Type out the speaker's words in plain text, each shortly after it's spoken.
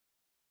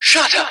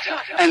Shut up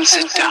and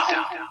sit down.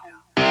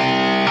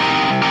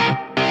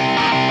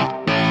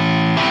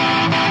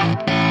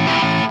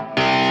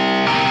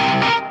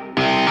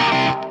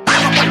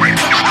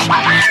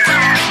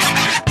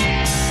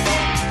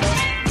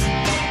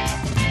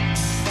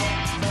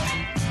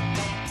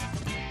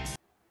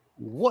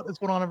 What is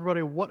going on,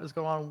 everybody? What is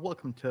going on?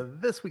 Welcome to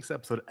this week's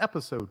episode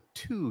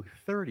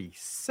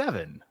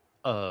 237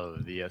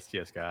 of the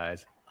STS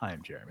guys. I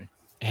am Jeremy.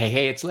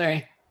 Hey, it's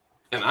Larry.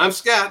 And I'm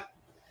Scott.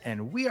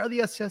 And we are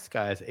the STS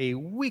guys, a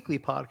weekly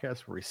podcast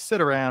where we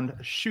sit around,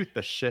 shoot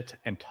the shit,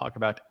 and talk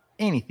about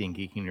anything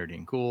geeky, nerdy,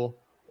 and cool.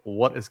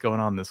 What is going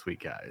on this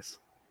week, guys?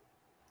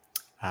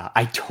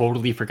 I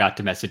totally forgot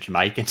to message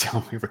Mike and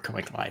tell him we were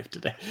going live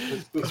today.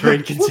 We're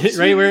inconsistent,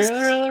 right?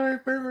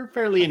 We're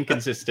fairly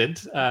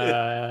inconsistent.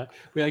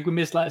 We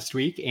missed last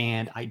week,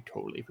 and I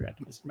totally forgot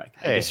to message Mike.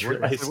 Hey,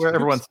 we're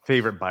everyone's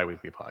favorite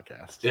bi-weekly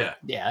podcast.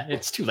 Yeah,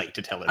 it's too late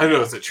to tell it. I don't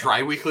know, it's a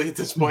tri-weekly at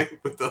this point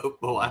with the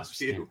last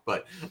few,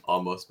 but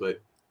almost.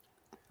 But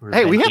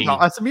hey, me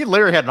and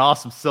Larry had an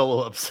awesome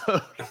solo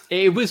episode.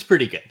 It was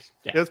pretty good.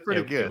 Yeah, it was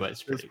pretty good.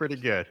 It was pretty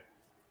good.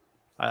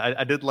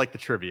 I did like the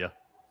trivia.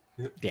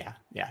 Yeah,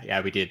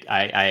 we did.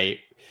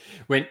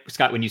 When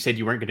you said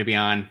you weren't going to be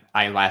on,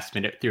 I last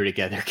minute threw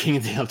together King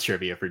of the Hill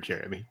trivia for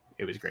Jeremy.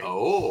 It was great.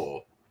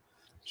 Oh,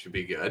 should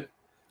be good.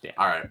 Yeah.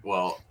 All right.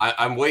 Well,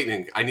 I'm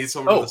waiting. I need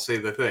someone to say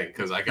the thing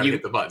because I got to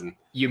hit the button.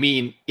 You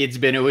mean it's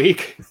been a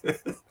week?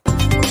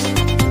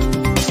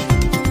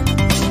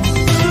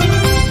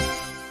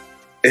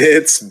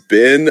 It's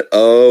been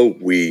a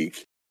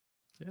week.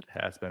 It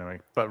has been a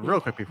week. But real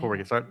quick before we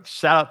get started,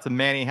 shout out to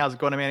Manny. How's it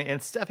going, Manny? And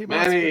Steffi,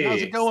 Manny,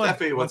 how's it going?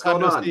 Steffi, what's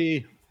going on?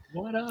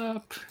 What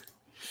up?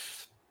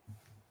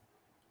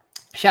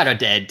 Shout out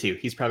to Ed too.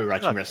 He's probably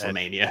watching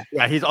WrestleMania.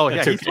 Yeah, he's I was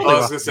gonna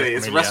say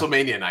it's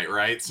WrestleMania night,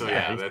 right? So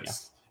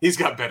he's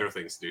got better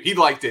things to do. He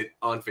liked it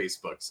on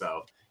Facebook,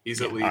 so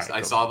he's at least. Right,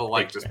 I saw the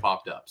like just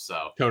popped up,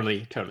 so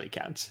totally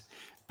counts.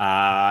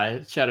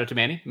 Shout out to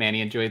Manny.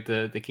 Manny enjoyed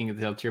the King of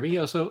the Hill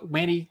trivia.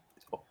 Manny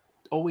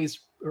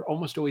almost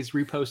always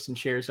reposts and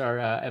shares our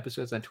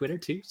episodes on Twitter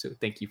too. So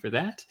thank you for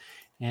that.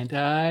 And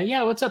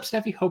what's up,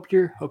 Steffi? Hope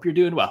you're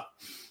doing well.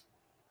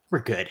 We're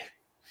good.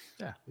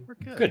 Yeah, we're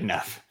good. Good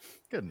enough.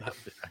 Good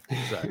enough.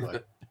 Exactly.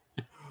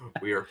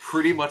 We are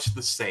pretty much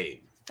the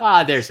same.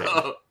 There's it.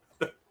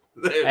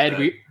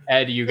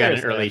 Ed, you got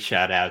an early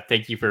shout out.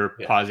 Thank you for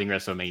pausing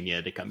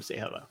WrestleMania to come say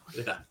hello.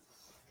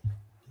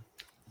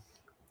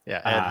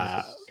 Yeah.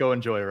 Ed, go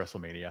enjoy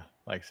WrestleMania.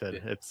 Like I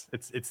said, it's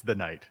the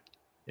night.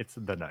 It's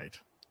the night.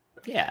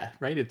 Yeah,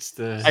 right. It's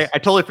the. I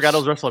totally forgot it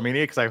was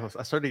WrestleMania because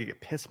I started to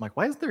get pissed. I'm like,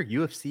 why is there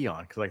UFC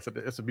on? Because like I said,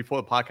 this was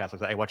before the podcast. I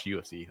said, I watch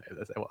UFC.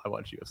 I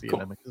watch UFC, cool.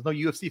 And I'm like, there's no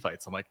UFC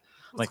fights. I'm like,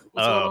 what's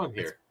going on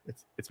here?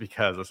 It's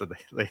because I said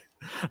they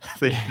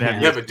you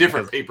have a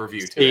different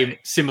pay-per-view today.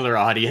 Similar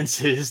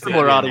audiences. So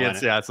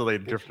they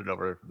drifted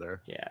over from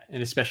there. Yeah,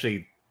 and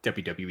especially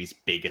WWE's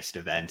biggest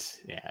event.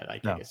 Yeah, I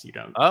guess you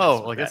don't.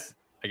 Oh, I guess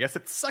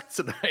it sucks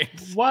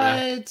tonight.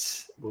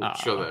 What? We'll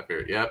show that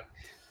here. Yep,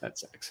 that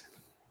sucks.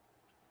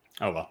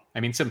 Oh, well, I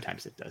mean,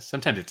 sometimes it does.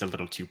 Sometimes it's a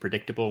little too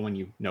predictable when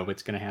you know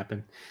what's going to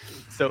happen.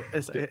 So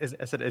I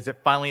said, is it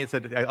finally, I was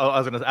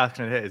going to ask,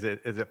 is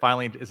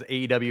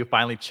AEW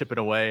finally chipping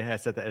away? I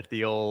said that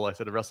the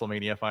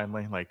WrestleMania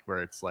finally, like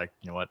where it's like,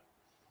 you know what,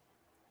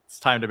 it's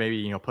time to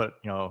maybe, put,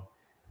 the old,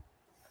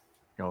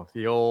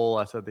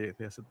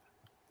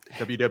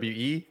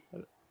 WWE.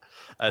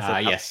 I said,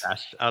 yes,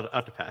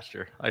 out to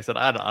pasture. I said,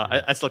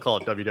 I still call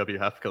it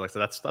WWF because I said,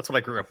 that's what I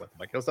grew up with.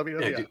 Like it was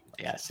WWF.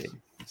 Yeah,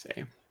 same.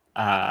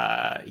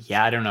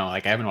 I don't know.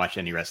 Like I haven't watched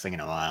any wrestling in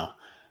a while.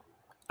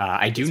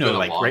 I do know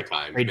like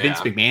Vince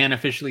McMahon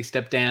officially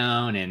stepped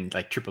down and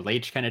like Triple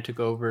H kind of took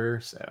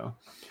over. So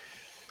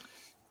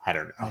I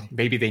don't know.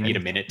 Maybe they need a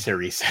minute to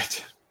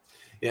reset.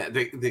 Yeah,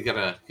 they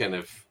gotta kind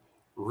of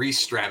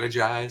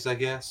re-strategize, I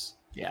guess.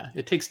 Yeah,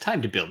 it takes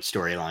time to build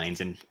storylines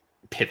and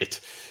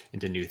pivot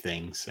into new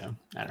things. So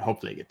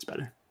hopefully it gets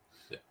better.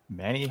 Yeah.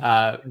 Manny,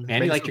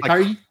 like your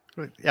car?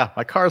 Yeah,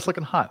 my car is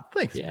looking hot.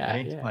 Thanks.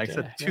 Yeah, like I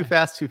said, too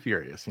fast, too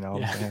furious.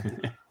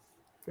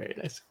 Very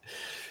nice.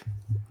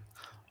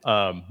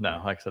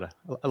 No, like I said,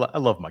 I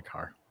love my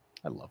car.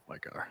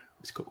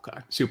 It's a cool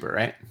car. Super,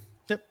 right?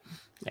 Yep.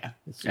 Yeah.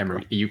 I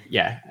remember you.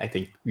 Yeah, I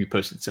think you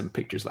posted some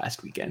pictures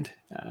last weekend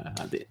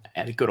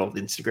at a good old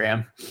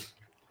Instagram.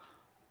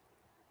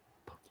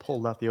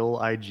 Pulled out the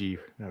old IG.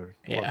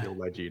 The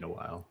old IG in a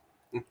while.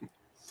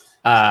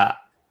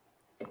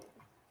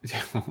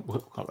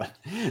 Hold on.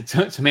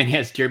 So Manny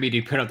asked Jeremy, do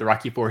you put up the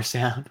Rocky IV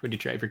sound when you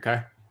drive your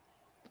car?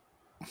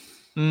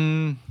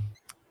 No,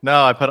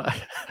 I put.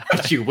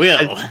 But you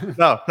will. I put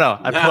on.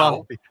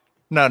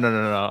 No.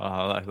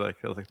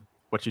 Like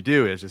what you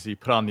do is just you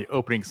put on the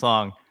opening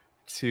song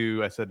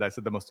to. I said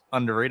the most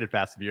underrated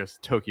Fast and Furious,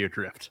 Tokyo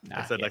Drift.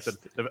 I said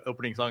the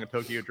opening song of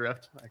Tokyo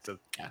Drift. I said,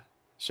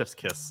 Chef's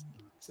Kiss.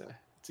 It's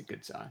a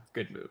good song,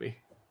 good movie.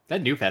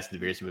 That new Fast and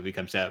Furious movie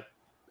comes out,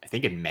 I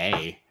think, in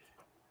May.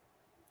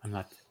 I'm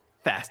not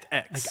Fast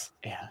X.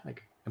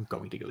 I'm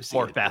going to go see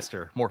more it.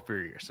 faster, more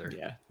furious.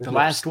 Yeah, the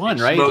last one,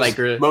 right?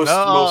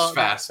 Most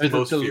fast,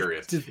 most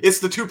furious. It's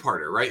the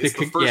two-parter, right? It's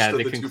the first of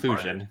the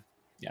conclusion. Two-parter.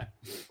 Yeah,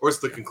 or it's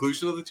the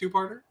conclusion of the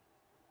two-parter.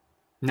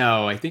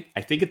 No, I think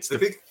it's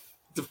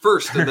the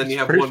first, and then you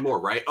have one more,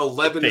 right?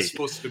 11 is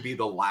supposed to be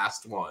the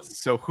last one.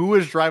 So who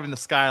was driving the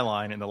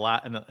Skyline in the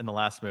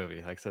last movie?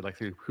 Like I said, like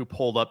who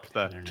pulled up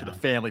to the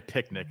family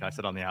picnic? I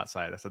said on the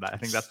outside. I said I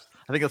think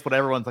that's what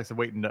everyone's like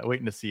waiting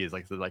to see is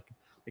like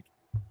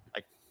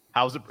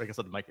how's it? Like I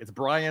said, Mike, it's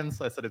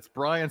Brian's. I said it's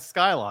Brian's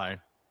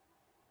Skyline.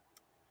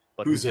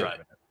 But who's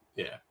driving it?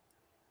 Yeah.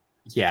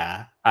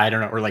 Yeah, I don't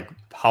know, or like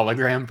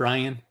hologram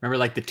Brian. Remember,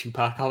 like the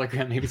Tupac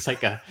hologram? Maybe it's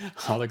like a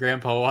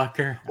hologram Paul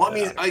Walker. Well, I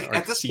mean,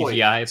 at this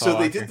CGI point, so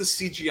they did the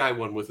CGI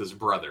one with his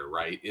brother,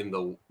 right? In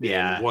one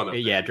of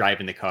them.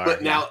 Driving the car.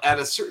 But now, at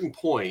a certain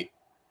point,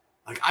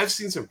 like I've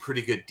seen some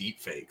pretty good deep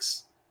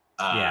fakes.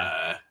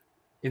 And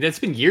it's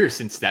been years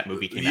since that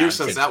movie came out. Years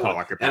since that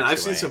one, and I've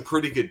seen some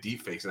pretty good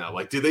deep fakes now.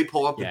 Like, do they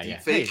pull up the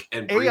deep fake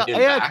and bring him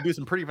back? Can do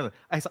some pretty fun.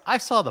 I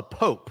saw the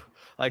Pope.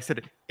 Like I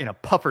said, in a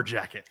puffer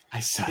jacket. I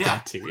saw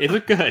that too. It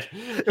looked good.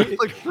 It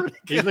looked pretty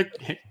good.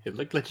 It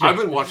looked legit. I've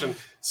been watching.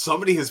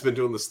 Somebody has been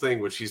doing this thing,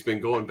 which he's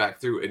been going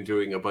back through and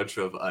doing a bunch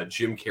of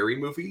Jim Carrey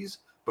movies,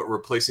 but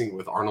replacing it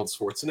with Arnold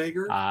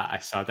Schwarzenegger. I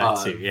saw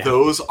that too. Yeah.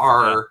 Those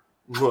are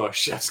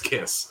chef's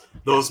kiss.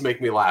 Those make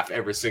me laugh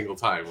every single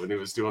time when he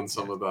was doing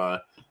some of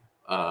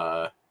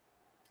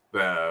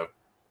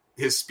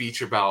his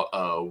speech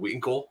about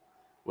Winkle.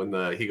 When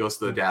he goes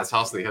to the dad's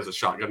house and he has a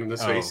shotgun in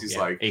his face, he's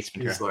like, and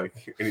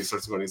he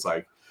starts going, he's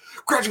like,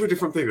 graduated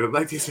from thing.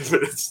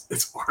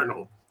 It's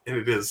Arnold, and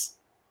it is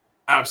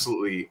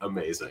absolutely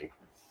amazing.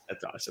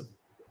 That's awesome.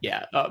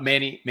 Yeah,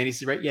 Manny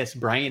says right. Yes,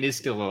 Brian is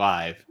still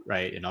alive,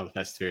 right, in all the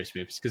Fast and Furious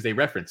movies because they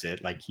reference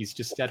it like he's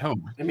just at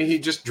home. I mean, he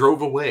just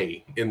drove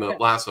away in the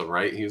last one,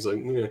 right? He was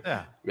like,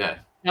 yeah.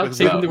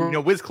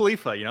 Wiz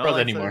Khalifa, world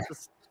anymore.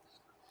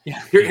 Yeah.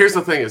 Here's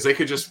the thing: is they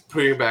could just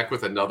put him back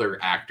with another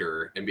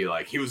actor and be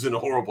like, he was in a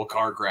horrible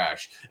car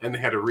crash, and they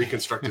had to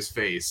reconstruct his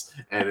face,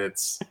 and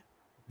it's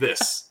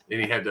this,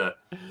 and he had to,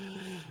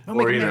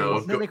 make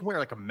him wear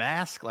like a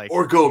mask,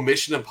 or go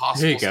Mission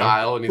Impossible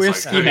style, and he's wear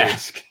ski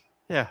mask.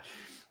 Yeah,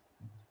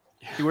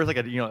 he wears like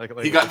a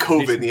he got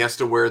COVID, and he has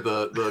to wear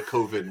the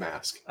COVID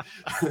mask.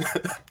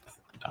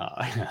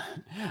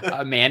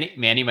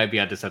 Manny might be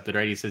onto something,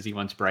 right? He says he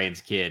wants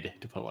Brian's kid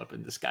to pull up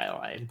in the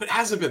Skyline. But it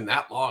hasn't been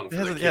that long. It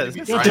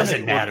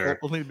doesn't matter.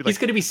 He's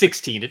going to be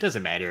 16. It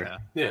doesn't matter.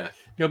 Yeah.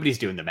 Nobody's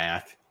doing the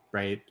math,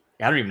 right?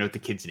 I don't even know what the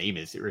kid's name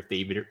is, or if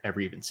they ever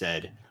even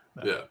said.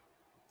 Yeah.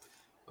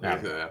 But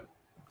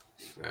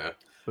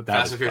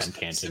that was a fun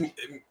tangent.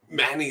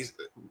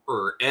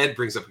 Ed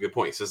brings up a good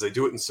point. He says they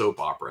do it in soap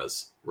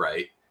operas,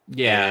 right?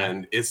 Yeah.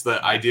 And it's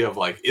the idea of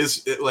like,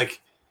 is it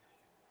like,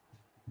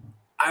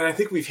 and I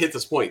think we've hit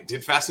this point.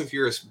 Did Fast and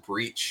Furious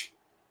breach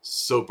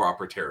soap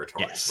opera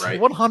territory? Yes.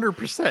 Right,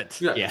 100%.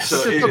 Yeah, yes.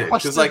 So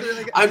because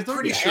I'm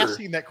pretty sure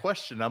asking that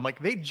question. I'm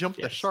like, they jumped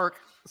the shark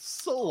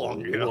so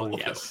long ago.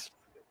 Yes.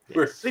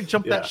 They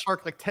jumped that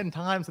shark like 10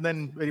 times, and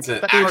then they put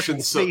that shark in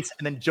space,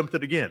 and then jumped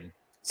it again.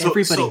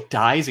 Everybody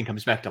dies and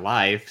comes back to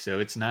life, so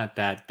it's not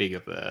that big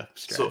of a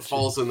stretch. So it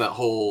falls in that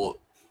whole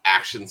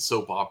action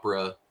soap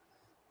opera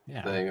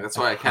thing. That's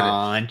why I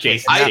kind of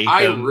Jason.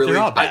 They're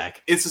all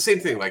back. It's the same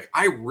thing. Like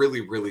I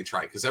really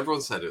tried because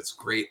everyone said it's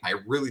great. I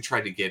really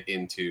tried to get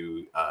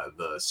into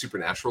the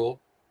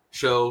Supernatural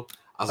show.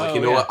 I was like,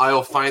 you know what?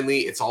 I'll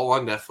finally. It's all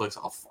on Netflix.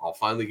 I'll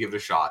finally give it a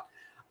shot.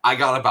 I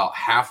got about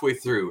halfway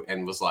through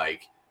and was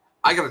like,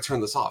 I got to turn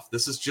this off.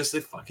 This is just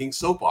a fucking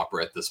soap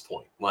opera at this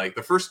point. Like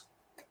the first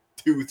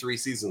 2-3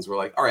 seasons were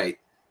like, all right,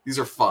 these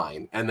are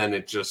fine, and then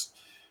it just.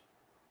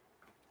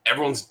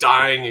 Everyone's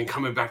dying and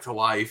coming back to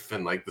life,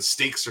 and like the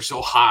stakes are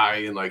so high,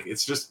 and like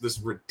it's just this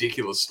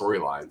ridiculous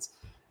storylines.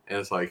 And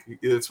it's like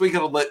we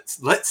gotta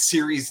let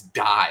series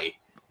die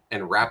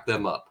and wrap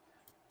them up.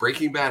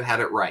 Breaking Bad had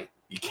it right.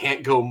 You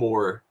can't go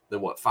more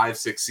than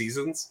 5-6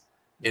 seasons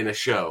in a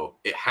show.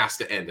 It has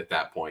to end at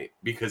that point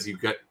because you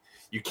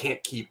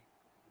can't keep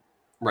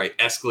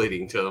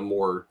escalating to a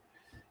more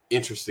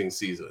interesting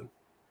season.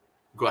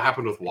 What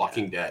happened with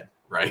Walking Dead,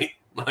 right?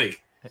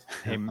 Like.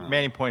 Hey,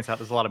 Manny points out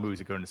there's a lot of movies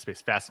that go into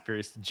space. Fast and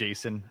Furious,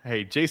 Jason.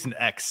 Hey, Jason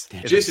X.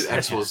 Jason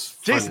X was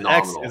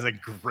phenomenal. X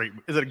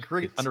is a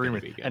great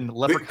underrated, and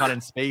Leprechaun in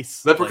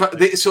space. Leprechaun.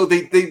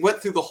 They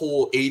went through the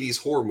whole 80s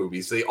horror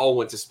movies. They all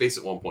went to space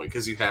at one point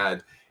because you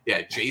had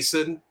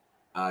Jason,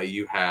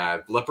 you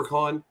had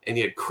Leprechaun, and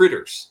you had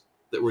Critters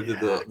that were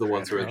the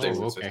ones where things.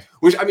 Okay.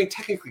 Which I mean,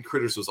 technically,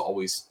 Critters was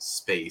always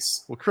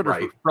space. Well,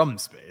 Critters were from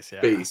space,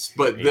 Space,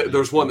 but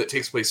there's one that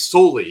takes place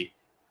solely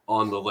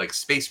on the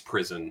space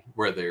prison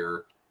where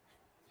they're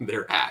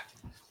at.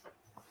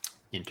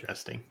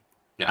 Interesting.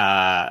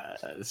 Yeah.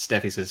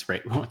 Steffi says,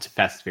 right, what's a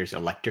Fast and Furious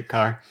electric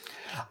car?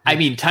 I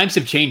mean, times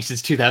have changed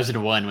since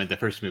 2001 when the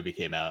first movie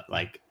came out.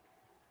 Like,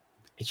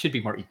 it should be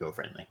more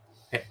eco-friendly.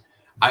 Hey,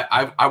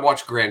 I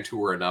watched Grand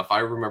Tour enough. I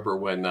remember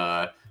when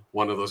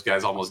one of those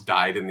guys almost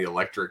died in the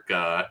electric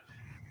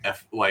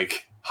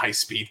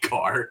high-speed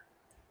car.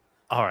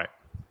 All right.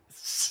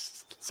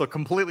 So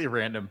completely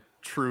random,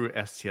 true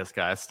STS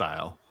guy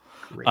style.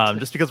 Great.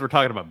 Just because we're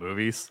talking about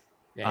movies,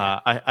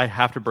 I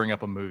have to bring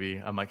up a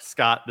movie. I'm like,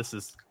 Scott, this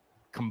is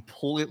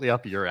completely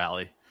up your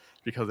alley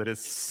because it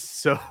is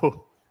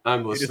so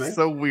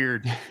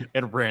weird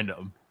and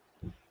random.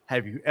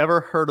 Have you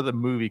ever heard of the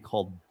movie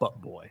called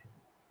Butt Boy?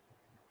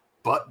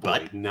 Butt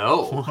Boy?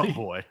 No. Butt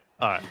Boy.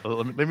 All right,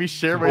 let me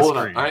share my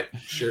screen. All right,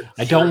 sure.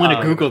 I don't want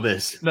to Google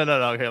this. No.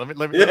 Okay,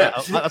 let me.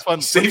 That's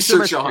fun. Safe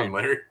search on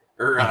later.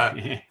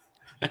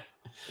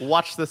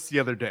 Watch this the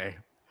other day.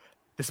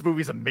 This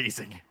movie's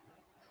amazing.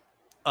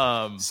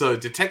 So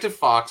Detective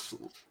Fox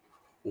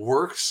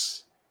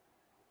works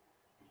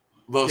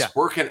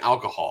work in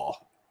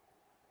alcohol.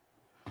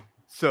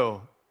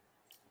 So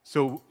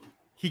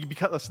he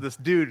becomes this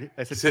dude.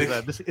 I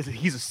said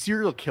he's a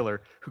serial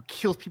killer who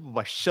kills people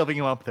by shoving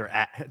him up his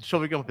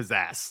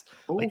ass.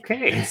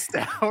 Okay, it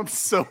sounds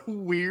so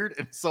weird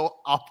and so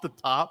off the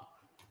top,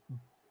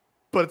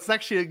 but it's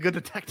actually a good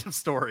detective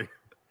story.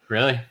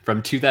 Really?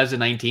 From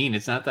 2019?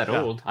 It's not that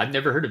old. I've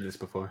never heard of this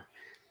before.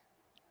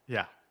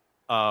 Yeah.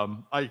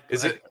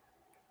 Is it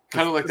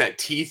kind of like that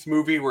Teeth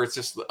movie where it's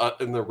just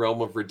in the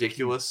realm of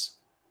ridiculous?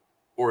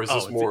 Or is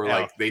this more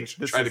like they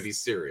try to be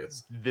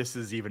serious? This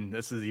is even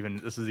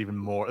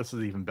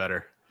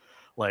better.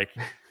 Like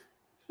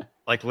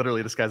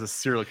literally, this guy's a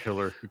serial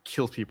killer who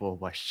kills people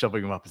by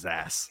shoving them up his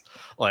ass.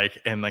 So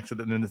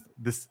then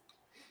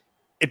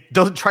it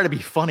doesn't try to be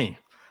funny.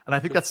 And I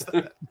think that's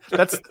the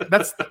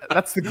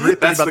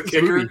great thing about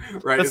this movie.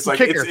 Right? That's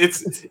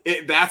it's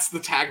that's the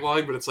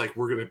tagline, but it's like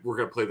we're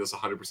gonna play this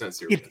 100%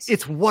 serious.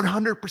 It's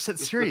 100%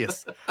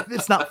 serious.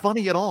 It's not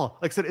funny at all.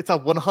 Like I said, it's a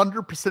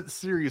 100%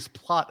 serious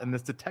plot. And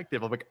this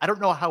detective, I'm like, I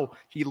don't know how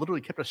he literally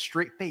kept a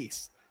straight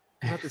face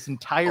throughout this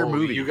entire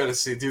movie. You got to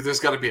see, dude. There's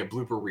got to be a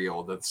blooper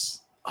reel.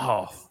 That's we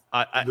got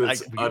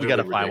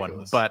to find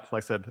one. But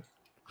like I said,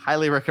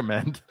 highly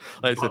recommend.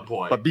 Like I said,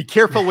 but be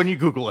careful when you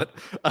Google it.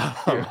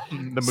 The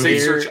movie.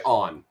 Safe search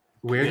on.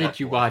 Where did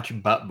you watch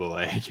Butt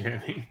Boy,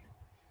 Jeremy?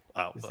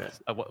 I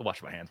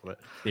wash my hands with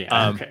it.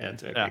 Yeah. Okay.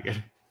 That's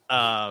good.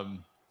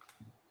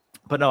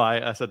 But no,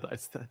 I said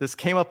this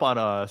came up on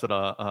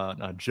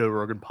a Joe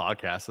Rogan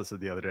podcast. I said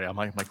the other day. I'm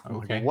like,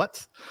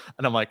 what?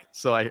 And I'm like,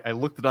 so I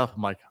looked it up.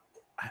 I'm like,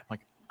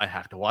 I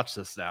have to watch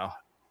this now.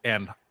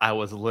 And I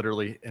was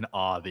literally in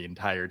awe the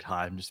entire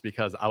time, just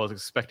because I was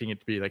expecting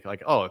it to be like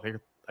I'm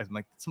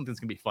like, something's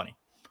gonna be funny.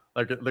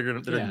 Like they're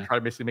gonna try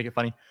to basically make it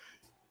funny.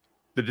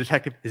 The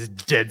detective is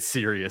dead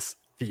serious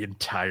the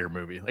entire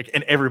movie.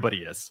 And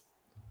everybody is.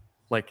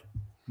 Like,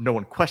 no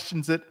one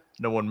questions it.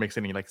 No one makes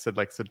any like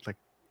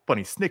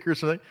funny snickers or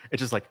something.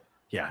 It's just like,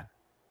 yeah,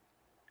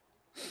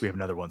 we have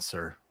another one,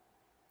 sir.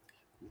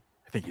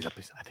 I think he's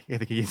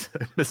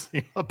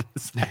missing up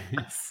his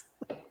ass.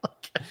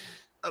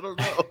 I don't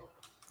know.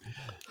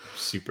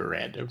 Super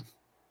random.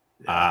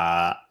 Okay.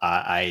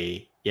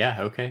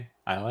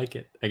 I like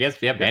it. I guess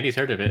Manny's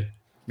heard of it.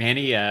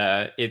 Manny,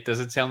 it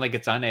doesn't sound like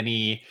it's on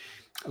any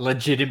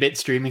legitimate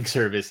streaming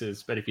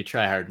services, but if you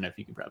try hard enough,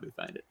 you can probably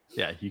find it.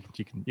 Yeah, you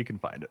can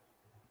find it.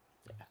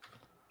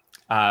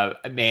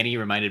 Manny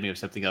reminded me of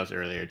something else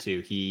earlier too.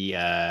 He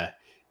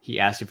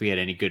asked if we had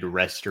any good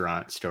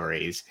restaurant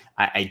stories.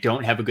 I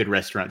don't have a good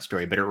restaurant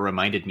story, but it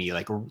reminded me,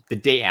 like, the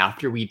day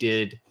after we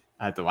did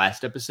the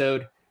last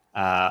episode,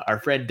 our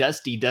friend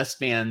Dusty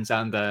Dustfans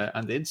on the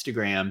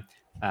Instagram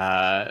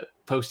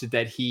posted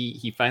that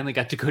he finally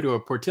got to go to a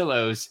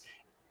Portillo's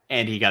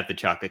and he got the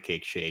chocolate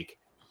cake shake,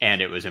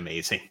 and it was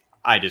amazing.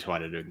 I just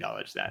wanted to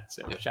acknowledge that.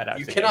 So shout out.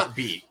 You to cannot him.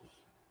 beat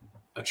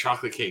a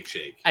chocolate cake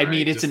shake. I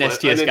mean, it's an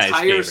STS guy's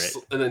favorite.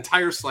 An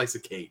entire slice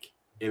of cake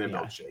in a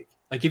milkshake.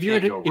 Like if you're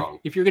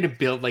gonna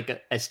build like a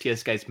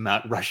STS guy's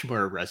Mount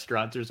Rushmore of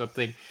restaurants or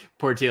something,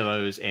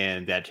 Portillo's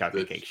and that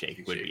chocolate cake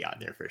shake would be on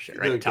there for sure.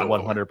 Right?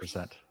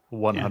 100%.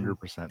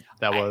 100%.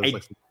 That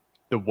was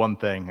the one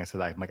thing I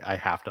said. I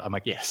have to. I'm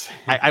like, yes.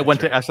 I went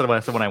to. I said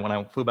when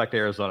I flew back to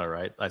Arizona,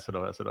 right? I said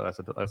over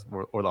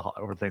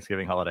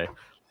Thanksgiving holiday.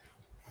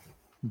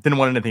 Didn't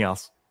want anything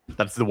else.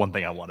 That's the one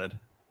thing I wanted.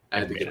 I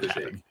had to get the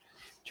shake.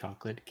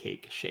 Chocolate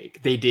cake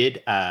shake. They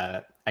did.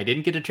 I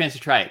didn't get a chance to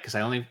try it because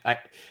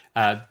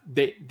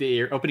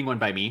they're opening one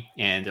by me,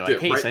 and they're like,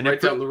 "Hey, sign up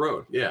down the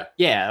road." Yeah.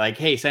 Yeah, like,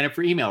 hey, sign up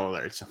for email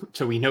alerts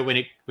so we know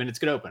when it's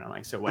gonna open. I'm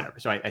like, so whatever.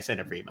 So I signed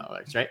up for email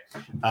alerts, right?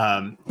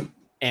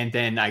 And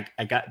then I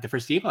got the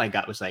first email I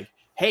got was like,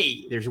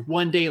 hey, there's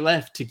 1 day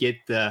left to get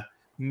the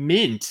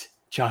mint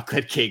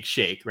chocolate cake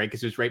shake, right?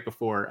 Because it was right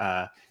before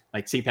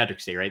like St.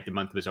 Patrick's Day, right? The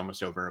month was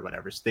almost over or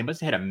whatever. So they must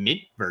have had a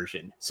mint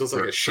version. So it's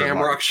like a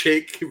shamrock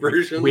shake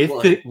version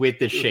with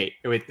the shake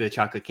with the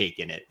chocolate cake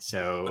in it.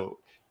 So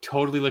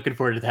totally looking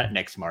forward to that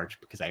next March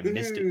because I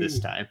missed it this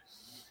time.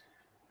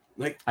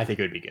 Like, I think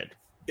it would be good.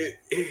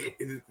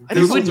 I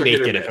just wouldn't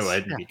make it if it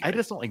wouldn't be good. I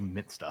just don't like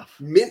mint stuff.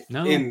 Mint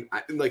and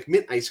like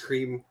mint ice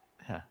cream.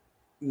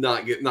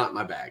 Not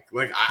my bag.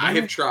 Like I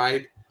have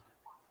tried.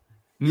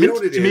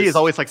 Mint to me is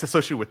always like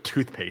associated with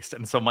toothpaste,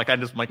 and so I'm like, I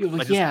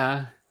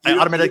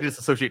automatically just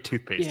associate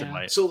toothpaste in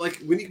my. So like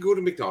when you go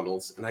to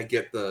McDonald's and I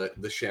get the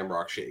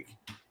Shamrock Shake,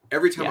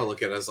 every time I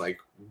look at it, I was like,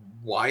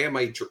 why am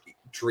I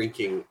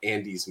drinking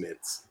Andes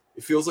mints?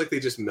 It feels like they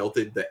just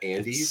melted the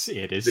Andes.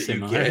 It is that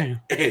similar. you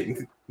get,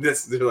 and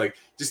they're like,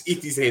 just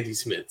eat these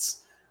Andes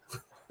mints.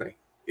 Like,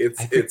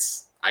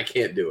 it's I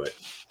can't do it.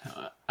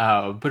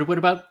 But what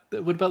about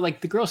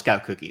like the Girl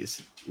Scout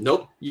cookies?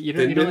 Nope. You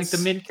don't like the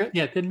mint?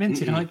 Yeah, thin mints.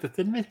 You don't like the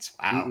thin mints?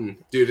 Wow,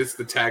 dude, it's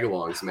the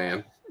tag-alongs,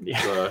 man.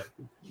 Yeah.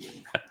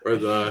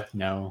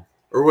 No.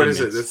 Or what Thin is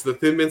mints. it? It's the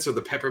thin mints or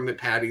the peppermint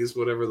patties,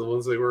 whatever the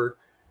ones they were.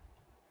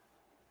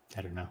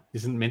 I don't know.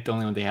 Isn't mint the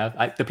only one they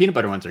have? The peanut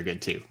butter ones are good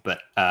too,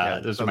 but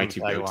those are my two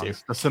go-to.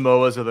 The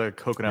Samoas are the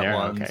coconut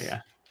ones. Okay,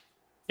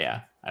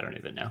 yeah. I don't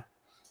even know.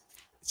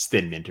 It's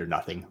thin mint or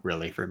nothing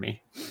really for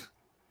me.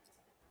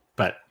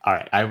 But all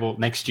right, I will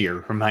next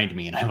year remind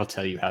me, and I will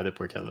tell you how the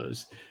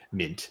Portillo's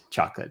mint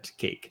chocolate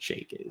cake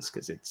shake is,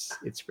 because it's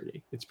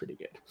pretty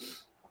good.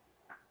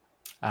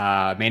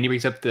 Mandy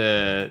brings up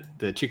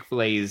the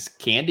Chick-fil-A's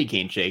candy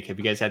cane shake. Have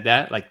you guys had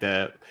that? Like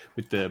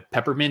with the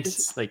peppermint?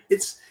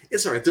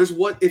 It's all right. There's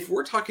what if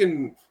we're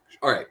talking.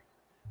 All right,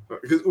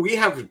 because we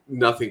have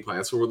nothing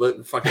planned, so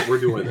we're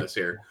doing this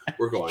here.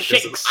 We're going.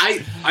 Shakes.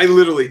 I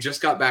literally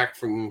just got back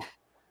from.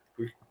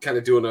 We're kind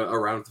of doing a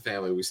round with the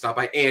family. We stopped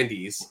by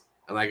Andy's,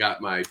 and I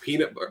got my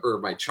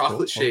my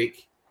chocolate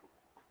shake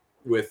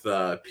with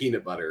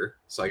peanut butter.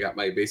 So I got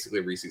my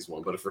basically Reese's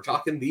one. But if we're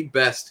talking the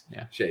best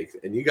shake,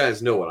 and you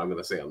guys know what I'm going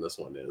to say on this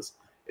one is,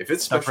 if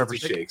it's specialty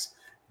shakes,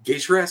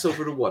 get your ass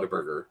over to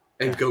Whataburger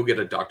and go get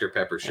a Dr.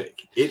 Pepper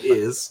shake. It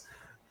is,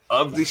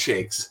 of the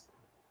shakes,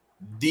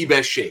 the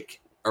best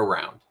shake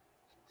around.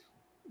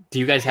 Do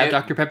you guys have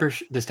Dr. Pepper?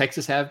 Does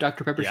Texas have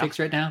Dr. Pepper shakes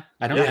right now?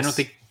 I don't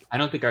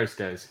think ours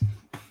does.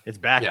 It's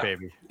back,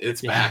 baby.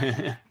 It's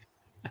back.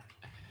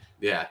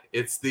 Yeah,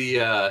 it's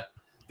the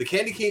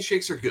candy cane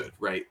shakes are good,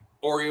 right?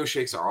 Oreo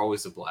shakes are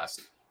always a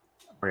blast.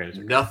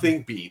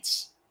 Nothing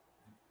beats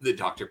the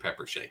Dr.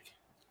 Pepper shake.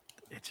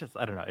 It's just,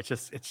 I don't know. It's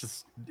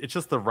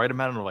just the right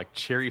amount of like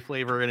cherry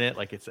flavor in it.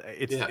 Like it's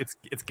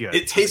good.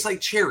 It tastes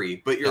like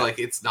cherry, but you're like,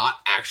 it's not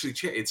actually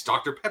cherry. It's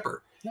Dr.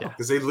 Pepper. Yeah.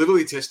 Because they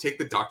literally just take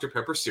the Dr.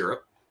 Pepper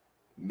syrup,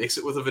 mix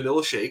it with a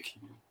vanilla shake,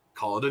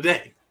 call it a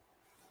day.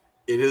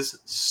 It is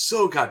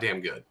so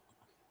goddamn good.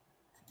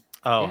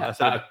 Oh,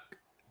 yeah.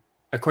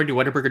 According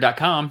to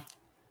Whataburger.com,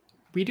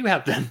 we do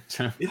have them.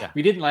 So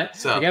we didn't let.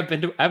 So I haven't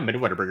been to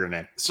Whataburger in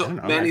it. So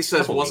Manny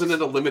says, wasn't it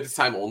a limited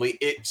time only?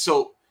 It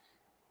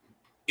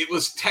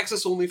was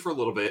Texas only for a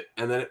little bit,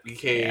 and then it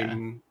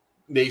became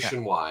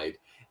nationwide,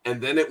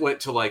 and then it went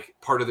to like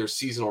part of their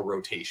seasonal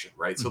rotation,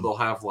 right? So they'll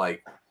have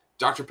like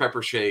Dr.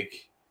 Pepper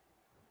shake.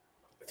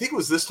 I think it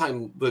was this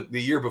time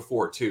the year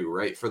before too,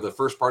 right? For the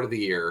first part of the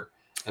year.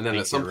 And then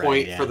at some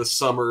point for the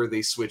summer,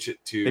 they switch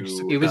it to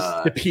it was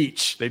the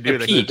peach. They do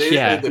the peach,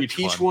 the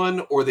peach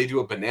one, or they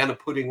do a banana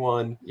pudding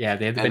one. Yeah,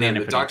 they have the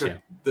banana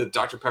pudding. The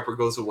Dr. Pepper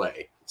goes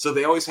away, so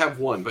they always have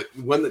one. But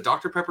when the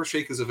Dr. Pepper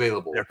shake is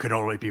available, there could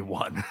only be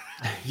one.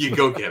 You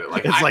go get it.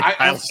 Like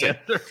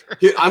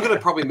I'm gonna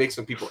probably make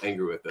some people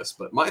angry with this,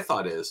 but my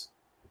thought is,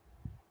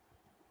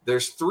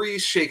 there's 3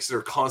 shakes that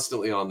are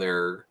constantly on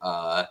their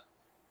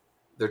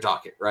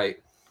docket, right?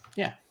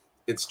 Yeah,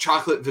 it's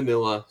chocolate,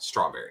 vanilla,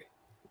 strawberry.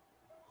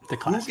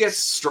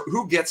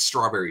 Who gets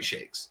strawberry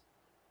shakes?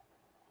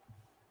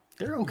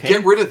 They're okay.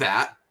 Get rid of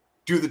that.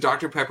 Do the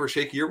Dr. Pepper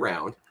shake year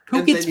round.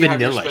 Who gets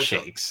vanilla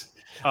shakes?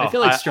 I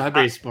feel like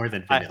strawberries more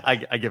than vanilla.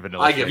 I give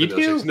vanilla. I give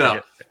vanilla shakes.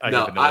 No,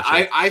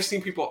 I've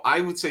seen people. I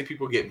would say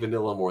people get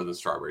vanilla more than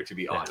strawberry. To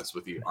be honest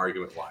with you,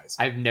 argument wise,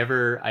 I've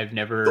never had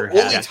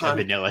a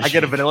vanilla. I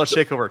get a vanilla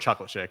shake over a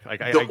chocolate shake.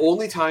 The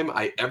only time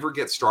I ever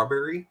get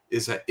strawberry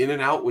is at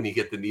In-N-Out when you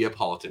get the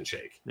Neapolitan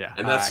shake. Yeah,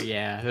 and that's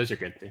those are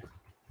good too.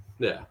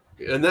 Yeah.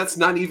 And that's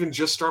not even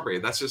just strawberry.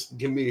 That's just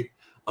give me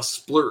a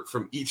splurt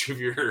from each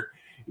of your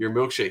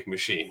milkshake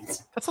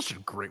machines. That's such a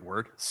great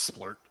word,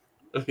 splurt.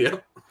 Yeah,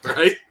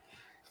 right?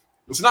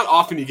 It's not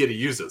often you get to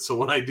use it. So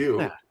when I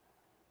do,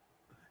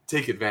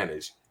 take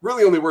advantage.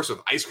 Really only works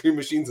with ice cream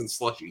machines and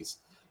slushies,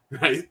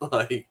 right?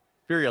 Like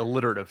very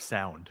alliterative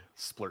sound,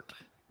 splurt.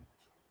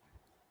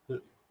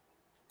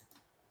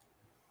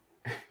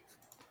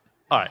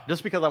 All right,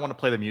 just because I want to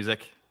play the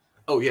music.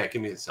 Oh, yeah,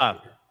 give me a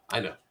second. I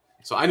know.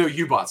 So I know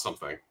you bought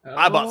something.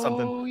 I bought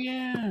something. Oh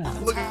yeah.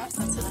 Look at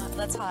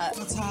that's hot.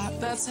 That's hot.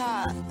 That's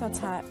hot. That's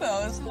hot.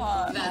 That was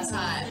hot. That's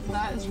hot.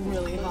 That is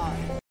really hot.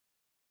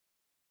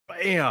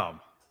 Bam!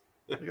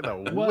 Look at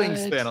that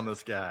wingspan on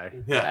this guy.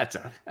 Yeah,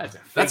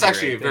 that's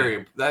actually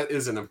that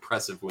is an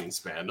impressive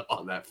wingspan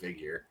on that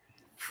figure.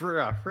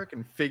 For a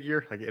freaking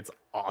figure, like it's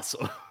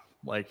awesome.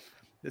 Like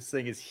this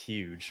thing is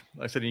huge.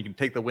 I said you can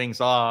take the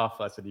wings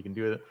off. I said you can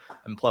do it,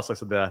 and plus I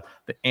said the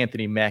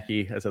Anthony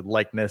Mackie. I said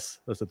likeness.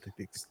 I said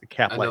the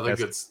cap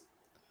likeness.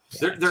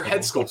 Their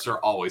head sculpts are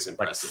always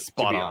impressive. Like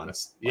spot to be on.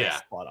 Honest, yeah,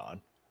 spot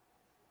on.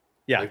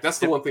 Yeah, like that's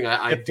the one thing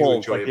I do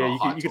enjoy about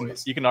Hot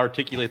Toys. You can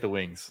articulate the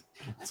wings,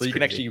 so you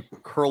can actually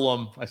curl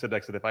them. I said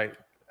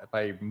if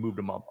I moved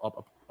them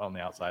up on the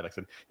outside, I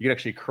said you can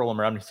actually curl them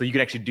around, so you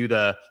can actually do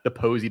the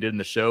pose he did in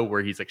the show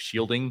where he's like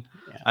shielding.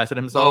 I said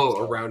himself.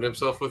 around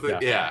himself with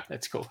it. Yeah,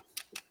 that's cool.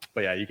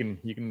 But yeah, you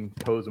can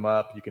pose them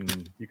up. You can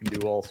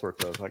do all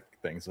sorts of like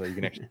things. So you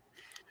can actually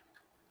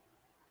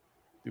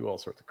do all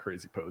sorts of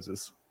crazy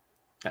poses.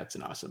 That's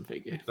an awesome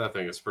figure. That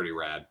thing is pretty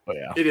rad. But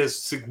yeah, it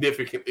is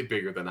significantly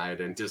bigger than I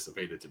had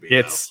anticipated to be.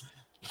 It's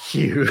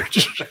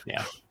huge.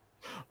 Yeah.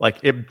 Like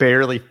it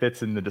barely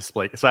fits in the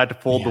display. So I had to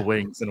fold the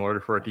wings in order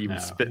for it to even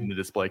fit in the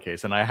display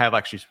case. And I have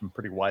actually some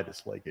pretty wide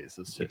display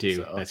cases. You do.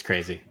 So. That's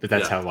crazy. But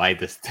that's how wide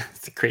this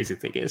the crazy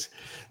thing is.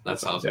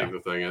 That's how big the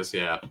thing is.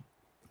 Yeah.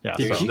 Yeah.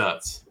 It's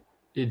nuts.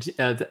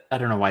 I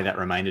don't know why that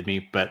reminded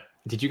me, but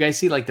did you guys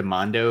see like the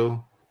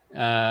Mondo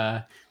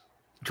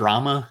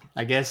drama,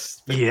 I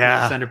guess?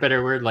 Yeah. Sound a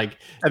better word. Like,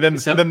 and then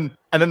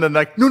they're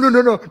like, no. We're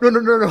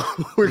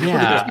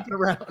gonna keep it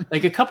around.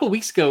 Like a couple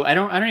weeks ago, I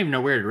don't even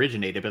know where it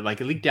originated, but like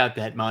it leaked out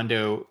that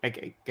Mondo,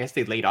 I guess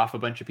they laid off a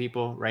bunch of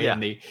people, right? Yeah.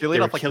 And they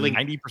laid off like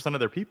 90% of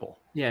their people.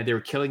 Yeah, they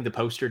were killing the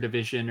poster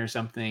division or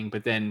something.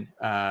 But then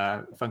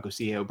Funko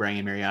CEO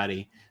Brian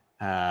Mariotti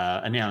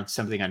announced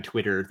something on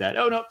Twitter that,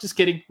 oh no, just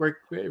kidding. We're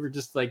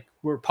just like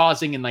we're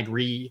pausing and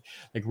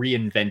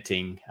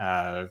reinventing,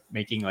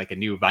 making like a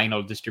new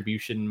vinyl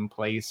distribution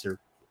place, or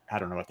I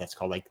don't know what that's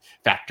called, like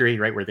factory,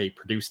 right, where they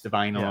produce the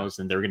vinyls,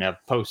 and they're gonna have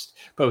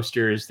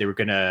posters. They were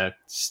gonna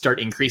start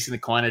increasing the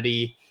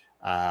quantity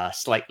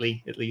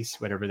slightly, at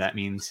least, whatever that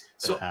means.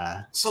 So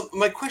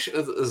my question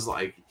is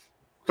like,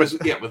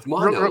 with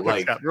Mondo,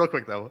 real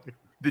quick though,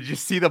 did you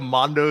see the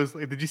Mondo's?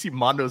 Did you see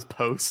Mondo's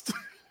post?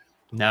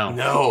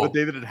 No. The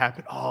day that it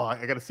happened. Oh,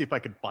 I got to see if I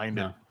can find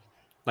it.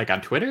 Like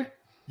on Twitter?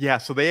 Yeah.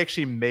 So they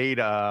actually made.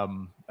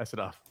 One of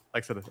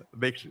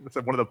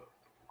the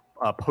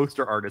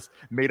poster artists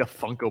made a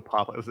Funko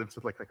Pop. It was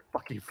just like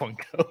fucking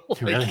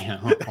Funko. Really?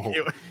 Nice.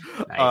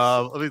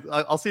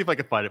 I'll see if I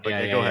can find it. But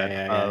go ahead.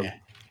 Yeah.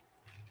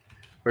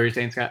 What are you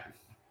saying, Scott?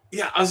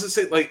 Yeah, I was gonna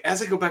say, like,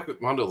 as I go back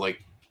with Mondo,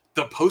 like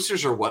the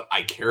posters are what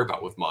I care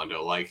about with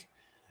Mondo. Like,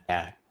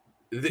 yeah.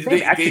 They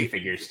have action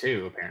figures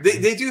too, apparently.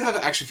 They do have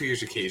action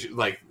figures occasionally,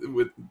 like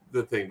with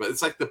the thing, but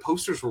it's like the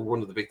posters were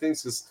one of the big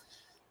things because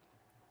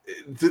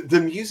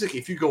the music,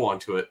 if you go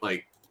onto it,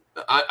 like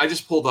I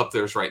just pulled up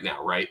theirs right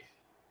now, right?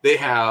 They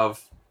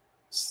have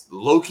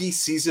Loki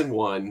season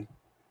 1,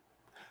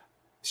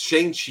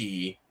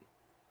 Shang-Chi,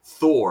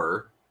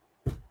 Thor,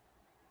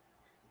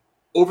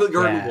 Over the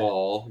Garden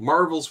Wall,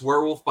 Marvel's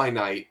Werewolf by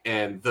Night,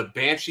 and the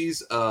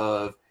Banshees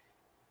of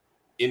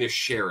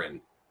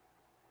Inisherin.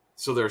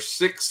 So there's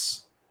 6.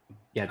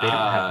 Yeah, they don't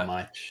have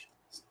much.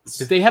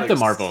 But they have the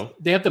Marvel.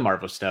 They have the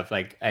Marvel stuff.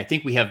 Like I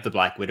think we have the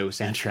Black Widow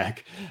soundtrack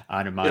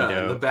on Mondo.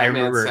 Yeah, the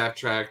Batman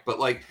soundtrack. But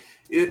like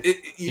you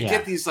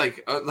get these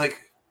like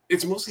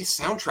it's mostly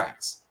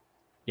soundtracks.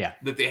 Yeah,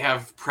 that they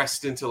have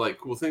pressed into like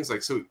cool things.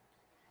 Like so,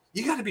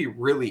 you got to be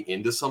really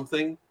into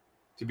something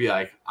to be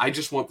like, I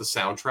just want the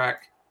soundtrack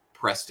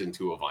pressed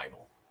into a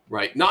vinyl,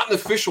 right? Not an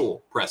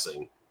official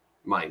pressing,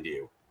 mind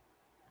you.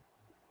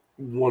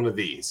 One of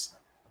these.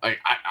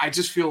 I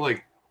just feel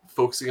like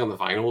focusing on the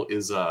vinyl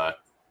is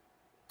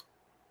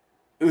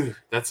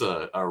that's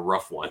a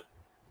rough one.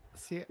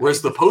 See,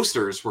 whereas the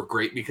posters were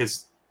great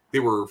because they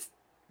were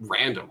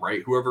random,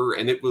 right? Whoever,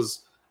 and it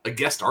was a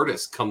guest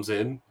artist comes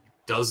in,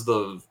 does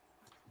the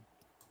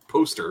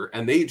poster,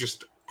 and they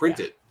just print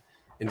it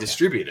and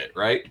distribute it,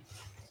 right?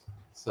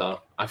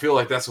 So I feel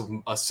like that's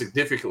a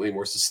significantly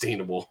more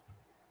sustainable.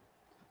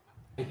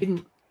 I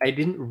didn't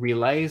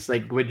realize,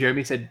 like what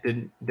Jeremy said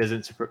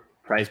doesn't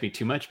surprise me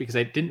too much, because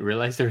I didn't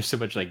realize there was so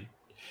much like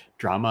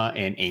drama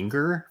and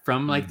anger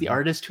from like the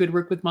artist who had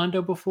worked with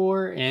Mondo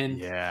before,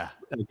 and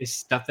this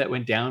stuff that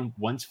went down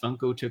once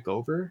Funko took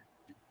over.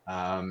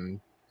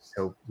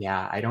 So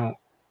yeah, I don't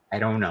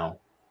know.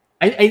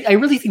 I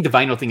really think the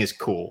vinyl thing is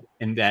cool,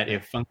 and that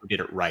if Funko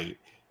did it right,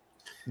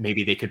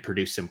 maybe they could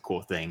produce some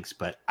cool things.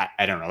 But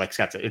I don't know. Like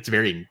Scott said, it's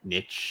very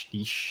niche.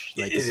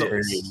 Like it's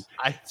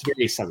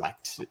very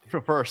select.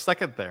 For a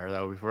second there,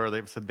 though, before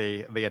they said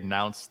they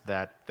announced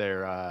that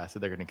they're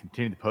going to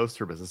continue the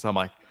poster business, I'm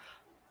like,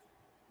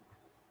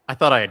 I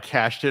thought I had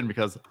cashed in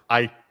because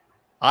I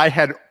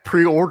had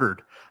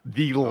pre-ordered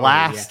the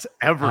last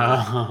ever.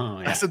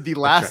 I said the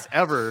last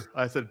ever.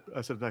 I said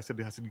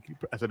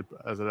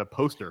a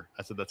poster.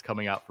 I said that's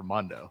coming out for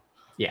Mondo.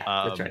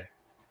 Yeah, that's right.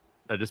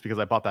 Just because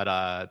I bought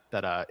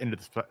that Into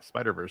the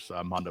Spider-Verse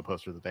Mondo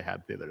poster that they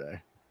had the other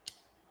day.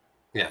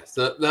 Yeah,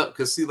 so no,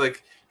 because see,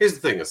 like, here's the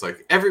thing: it's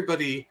like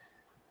everybody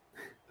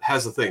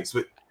has the things,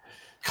 but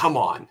come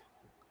on,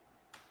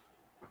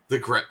 a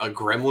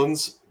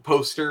Gremlins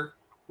poster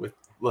with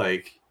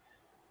like,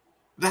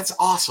 that's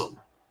awesome.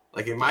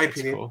 Like, in my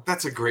opinion, cool.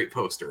 That's a great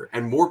poster,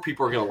 and more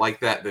people are gonna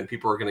like that than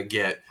people are gonna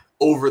get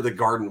Over the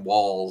Garden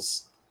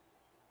Walls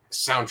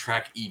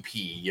soundtrack EP.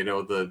 You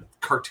know, the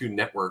Cartoon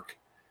Network,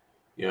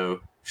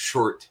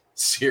 short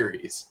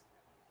series.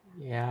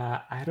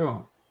 Yeah, I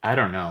don't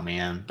know,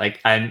 man. Like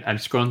I'm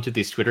scrolling through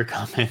these Twitter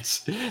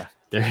comments.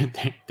 They're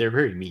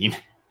very mean.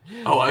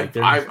 Oh, I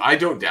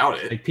don't doubt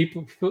it. Like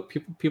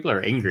people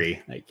are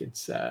angry. Like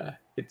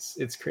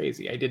it's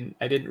crazy. I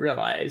didn't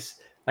realize.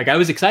 Like I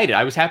was excited.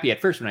 I was happy at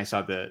first when I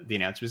saw the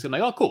announcements. I'm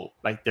like, oh cool.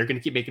 Like they're gonna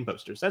keep making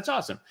posters. That's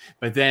awesome.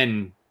 But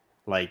then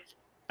like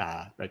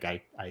like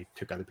I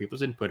took other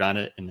people's input on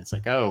it, and it's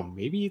like, oh,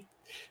 maybe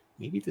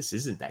this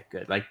isn't that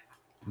good. Like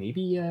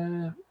maybe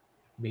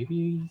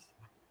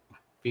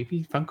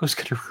Funko's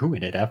gonna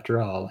ruin it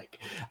after all. Like,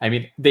 I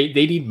mean, they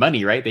need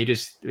money, right? They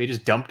just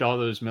dumped all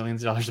those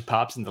millions of dollars of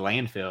pops in the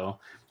landfill.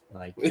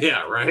 Like,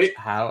 yeah, right.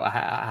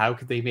 How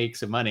could they make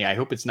some money? I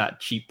hope it's not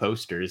cheap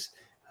posters.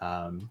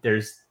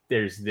 There's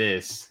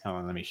this. Hold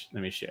on, let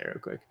me share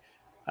real quick.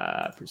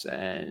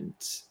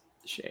 Present,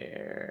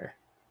 share,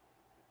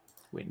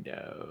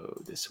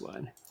 window. This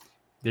one.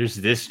 There's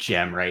this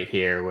gem right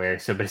here where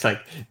somebody's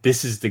like,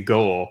 this is the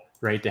goal,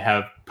 right? To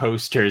have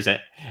posters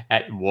at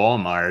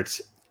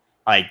Walmart.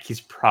 Like, he's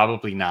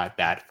probably not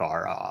that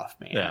far off,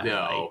 man. Yeah.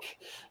 No. Like,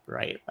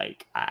 right?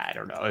 Like, I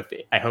don't know.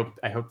 I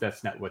hope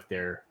that's not what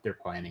they're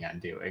planning on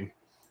doing.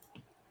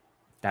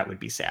 That would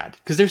be sad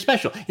because they're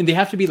special and they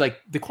have to be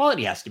like, the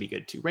quality has to be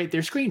good too, right?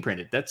 They're screen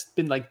printed. That's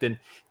been like the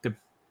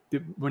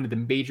one of the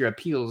major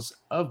appeals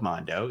of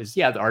Mondo is,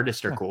 the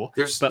artists are cool,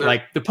 but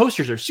like the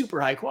posters are super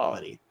high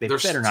quality. They're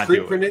better not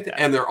screen printed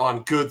and they're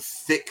on good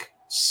thick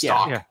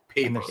stock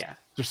paper.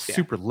 They're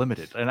super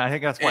limited, and I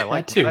think that's why I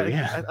like too. them.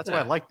 That's why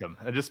I like them,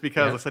 just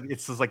because I said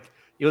it's just like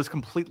it was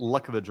complete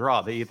luck of the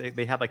draw. They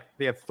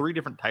had 3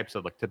 different types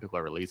of like typical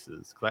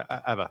releases. Cause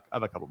I have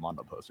a couple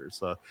Mondo posters,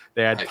 so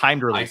they had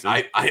timed releases.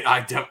 I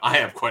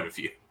have quite a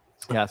few.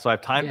 Yeah, so I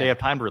have time. They have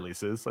timed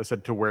releases. I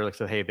said to where like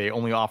said, hey, they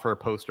only offer a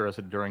poster. I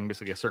said during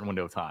basically a certain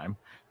window of time.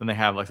 Then they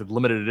have like said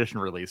limited edition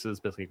releases,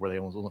 basically where they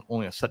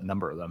only a set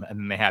number of them, and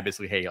then they have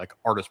basically hey like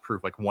artist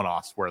proof like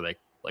one-offs where they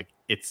like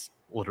it's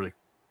literally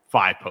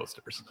 5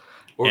 posters.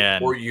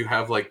 Or you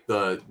have like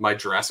my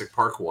Jurassic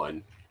Park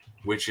one,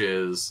 which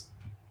is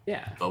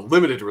the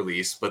limited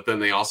release, but then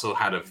they also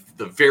had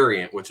the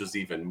variant, which was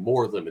even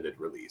more limited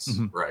release,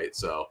 right?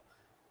 So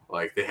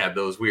like they had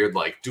those weird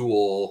like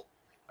dual.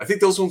 I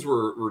think those ones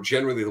were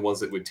generally the ones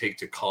that would take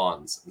to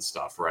cons and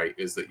stuff, right?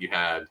 Is that you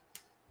had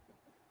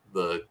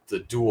the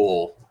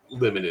dual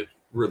limited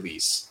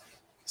release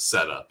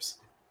setups.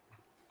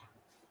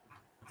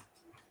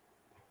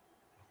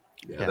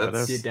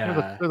 There's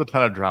a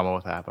ton of drama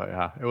with that, but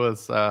it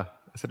was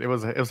it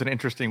was an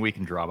interesting week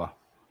in drama.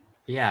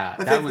 Yeah,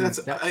 I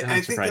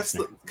think that's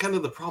kind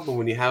of the problem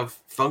when you have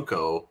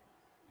Funko,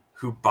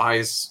 who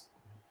buys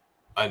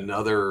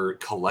another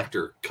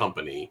collector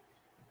company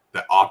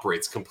that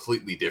operates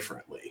completely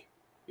differently.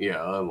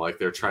 And like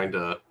they're trying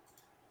to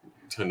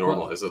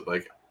normalize it.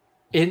 Like,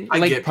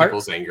 I get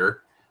people's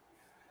anger.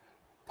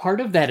 Part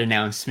of that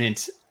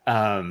announcement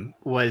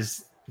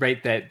was.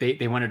 Right, that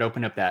they wanted to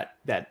open up that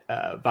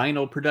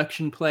vinyl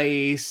production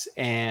place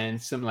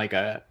and some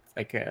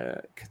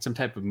some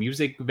type of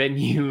music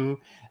venue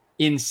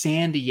in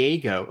San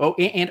Diego. Oh,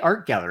 and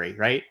art gallery,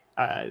 right?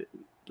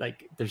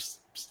 Like there's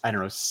I don't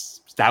know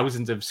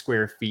thousands of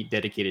square feet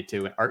dedicated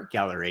to an art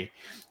gallery,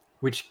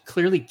 which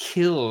clearly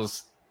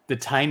kills the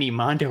tiny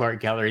Mondo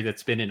art gallery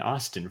that's been in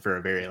Austin for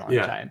a very long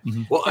time.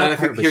 Mm-hmm. Well, and I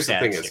think here's the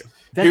thing is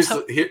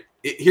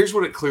here's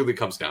what it clearly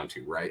comes down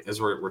to, right?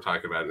 As we're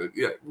talking about it,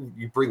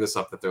 you bring this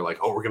up that they're like,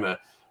 oh, we're gonna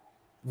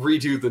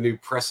redo the new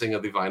pressing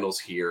of the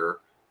vinyls here.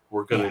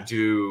 We're gonna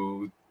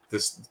do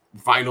this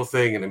vinyl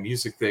thing and a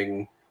music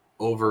thing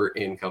over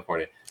in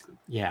California.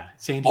 Yeah,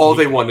 all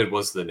they wanted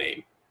was the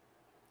name.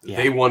 Yeah.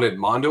 They wanted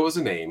Mondo as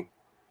a name,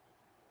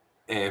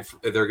 and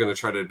they're gonna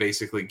try to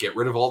basically get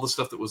rid of all the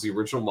stuff that was the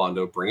original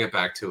Mondo, bring it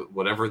back to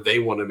whatever they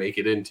want to make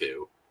it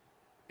into.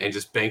 And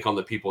just bank on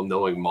the people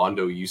knowing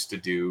Mondo used to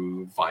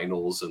do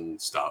vinyls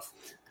and stuff.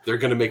 They're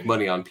going to make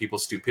money on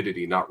people's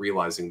stupidity, not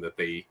realizing that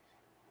they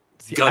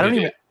gutted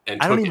it.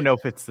 I don't even know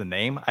if it's the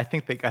name. I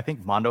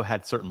think Mondo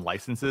had certain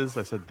licenses.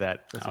 I said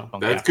that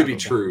that could be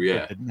true.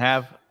 Yeah, didn't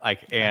have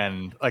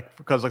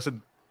because like I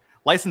said,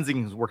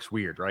 licensing works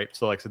weird, right?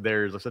 So like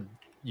I said,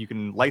 you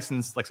can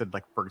license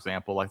for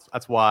example,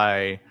 that's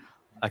why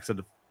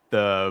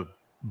the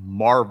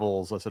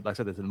Marvels. I said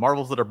the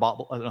Marvels that are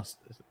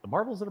the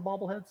Marvels that are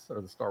bobbleheads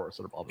or the Star Wars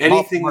that are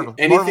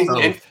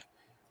bobbleheads.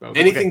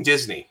 Anything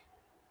Disney.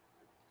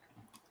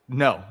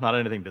 No, not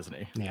anything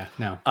Disney. Yeah,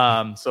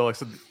 no. So like I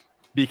said,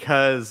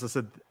 because I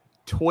said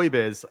Toy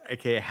Biz,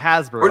 aka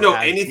Hasbro, or no,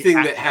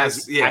 anything that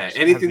has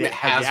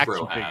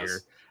Hasbro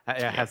has.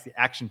 It has the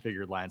action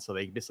figure line, so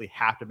they basically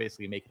have to make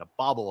it a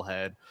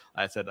bobblehead.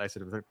 I said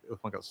with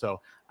Funko. So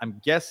I'm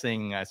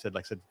guessing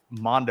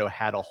Mondo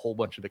had a whole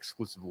bunch of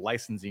exclusive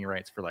licensing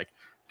rights for like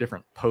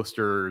different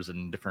posters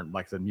and different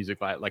like the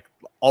music, like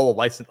all the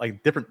license,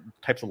 like different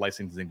types of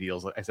licensing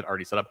deals. Like I said,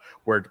 already set up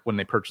where when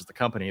they purchase the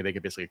company, they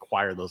could basically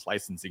acquire those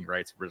licensing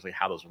rights for basically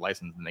how those are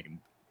licensed, and they can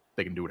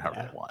do it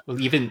however they want. Well,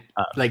 even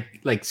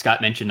like Scott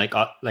mentioned, like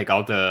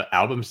all the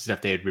albums and stuff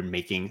they had been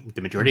making,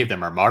 the majority of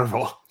them are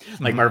Marvel,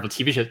 like Marvel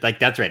TV shows. Like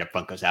that's right up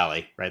Funko's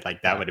alley, right?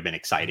 Like that would have been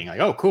exciting. Like,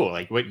 oh, cool.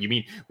 Like what you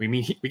mean?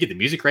 We get the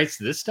music rights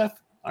to this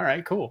stuff? all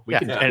right, cool. We Yeah,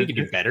 can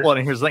do better. Well,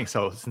 and here's the thing.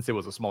 So since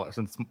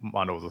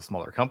Mondo was a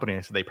smaller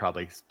company, so they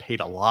probably paid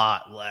a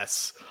lot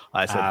less.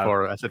 I said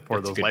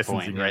for those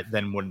licensing, right?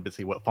 Then wouldn't to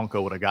see what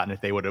Funko would have gotten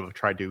if they would have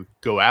tried to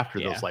go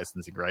after those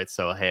licensing rights.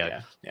 So hey,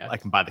 I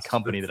can buy the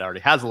company that already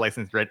has the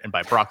licensing right, and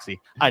by proxy,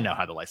 I know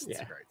how the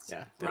licensing rights.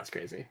 Yeah, that's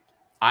crazy.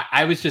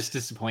 I was just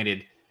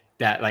disappointed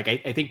that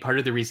I think part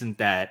of the reason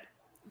that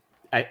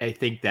I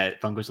think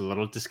that Funko's a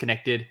little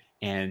disconnected.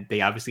 And they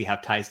obviously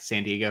have ties to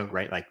San Diego,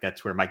 right? Like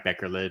that's where Mike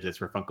Becker lives.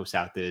 That's where Funko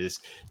South is.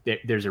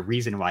 There's a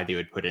reason why they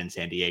would put it in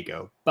San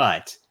Diego.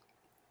 But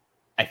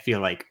I feel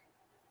like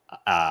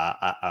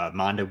a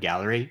Mondo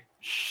gallery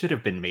should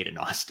have been made in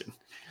Austin.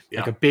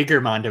 Like a bigger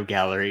Mondo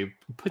gallery.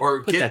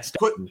 Put that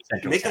stuff in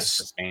Central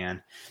Texas,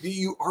 man.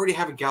 You already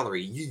have a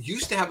gallery. You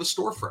used to have a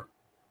storefront.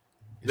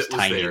 It's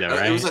tiny though,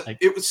 right?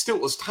 It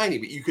was tiny,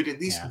 but you could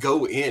at least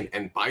go in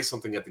and buy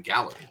something at the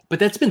gallery. But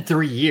that's been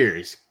 3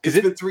 years. It's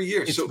been 3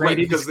 years. So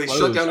because they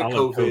shut down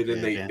COVID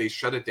and they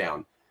shut it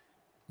down.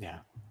 Yeah.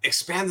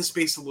 Expand the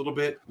space a little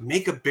bit,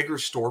 make a bigger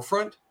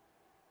storefront,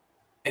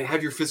 and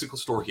have your physical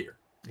store here.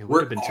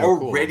 Where it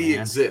already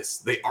exists.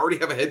 They already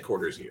have a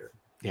headquarters here.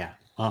 Yeah.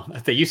 Well,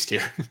 they used to.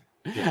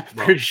 Yeah,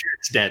 pretty sure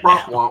it's dead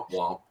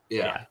now.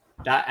 Yeah.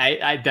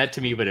 That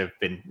to me would have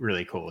been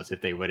really cool is if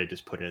they would have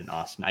just put it in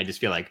Austin. I just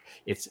feel like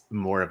it's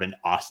more of an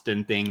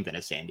Austin thing than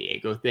a San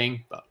Diego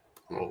thing, but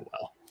oh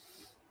well.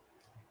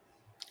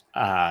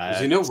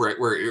 You know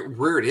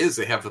where it is,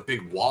 they have the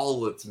big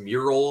wall that's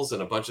murals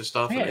and a bunch of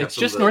stuff. Yeah, it's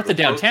just north of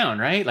downtown,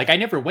 right? Like I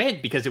never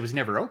went because it was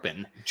never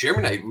open.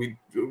 Jeremy and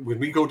I, when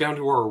we go down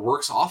to our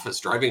works office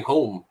driving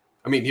home,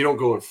 I mean, you don't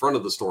go in front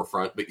of the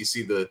storefront, but you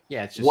see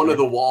it's just one of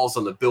the walls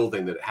on the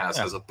building that it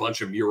has a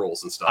bunch of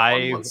murals and stuff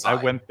on one side.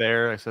 I went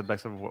there. I said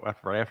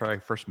right after I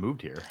first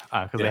moved here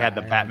because they had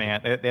the Batman.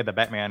 They had the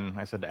Batman.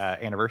 I said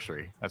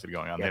anniversary. That's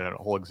going on. They had a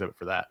whole exhibit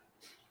for that.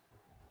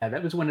 Yeah,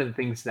 that was one of the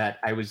things that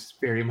I was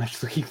very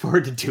much looking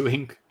forward to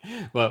doing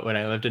when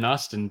I lived in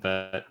Austin,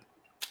 but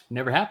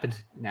never happened.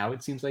 Now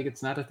it seems like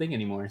it's not a thing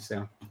anymore.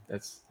 So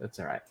that's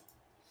all right.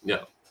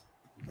 Yeah.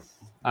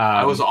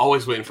 I was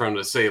always waiting for him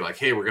to say like,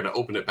 "Hey, we're going to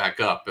open it back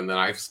up," and then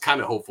I was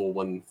kind of hopeful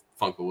when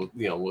Funko,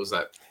 what was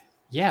that?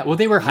 Yeah, well,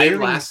 they were hiring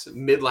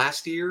mid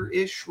last year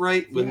ish,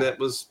 right? When that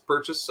was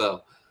purchased.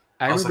 So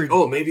I was like,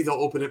 "Oh, maybe they'll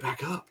open it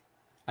back up."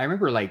 I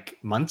remember like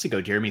months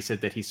ago, Jeremy said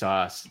that he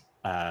saw us,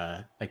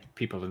 like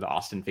people in the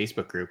Austin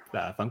Facebook group,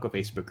 Funko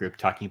Facebook group,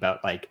 talking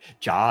about like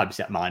jobs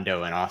at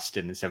Mondo and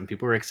Austin, and some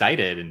people were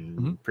excited,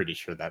 and pretty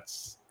sure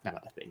that's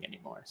not a thing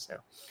anymore. So,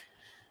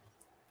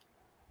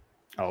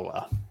 oh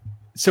well.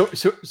 So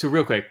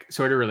real quick,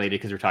 sort of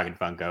related because we're talking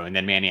Funko, and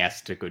then Manny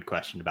asked a good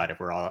question about if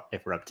we're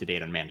up to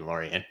date on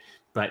Mandalorian.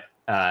 But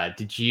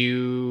did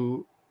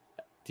you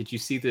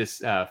see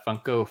this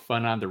Funko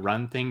Fun on the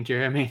Run thing,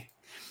 Jeremy?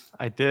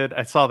 I did.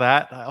 I saw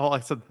that. I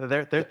said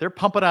they're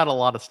pumping out a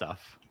lot of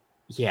stuff.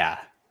 Yeah,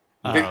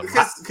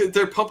 because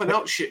they're pumping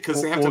out shit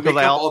because they have to make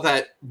up all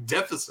that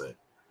deficit.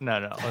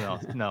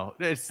 No.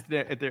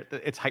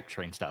 It's hype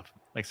train stuff.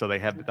 Like so, they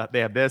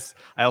have this.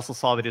 I also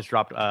saw they just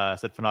dropped.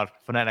 Said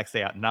Fanatics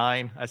Day at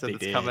 9. I said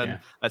it's coming. Yeah.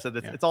 I said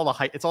it's all the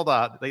hype. It's all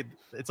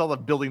the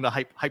building the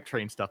hype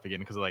train stuff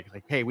again because like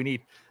hey we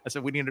need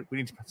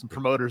some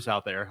promoters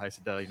out there. I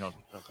said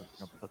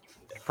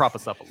prop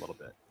us up a little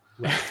bit.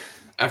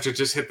 After it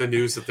just hit the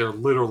news that they're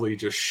literally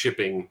just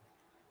shipping.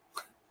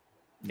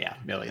 Yeah,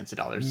 millions of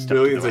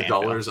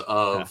dollars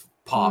of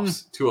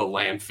pops to a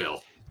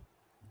landfill.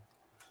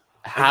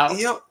 How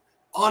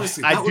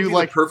honestly, that would be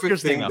the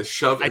perfect thing to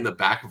shove in the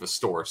back of a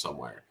store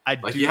somewhere.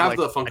 You have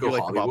the Funko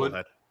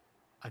Hollywood.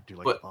 I do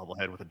like the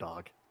bobblehead with a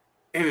dog.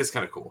 It is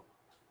kind of cool,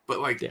 but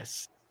like,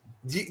 yes,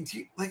 do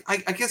you, like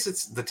I guess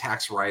it's the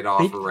tax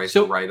write-off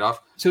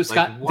write-off. So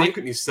Scott, why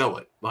couldn't you sell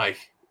it? Like,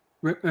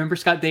 remember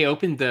Scott? They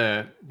opened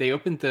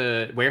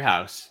the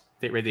warehouse.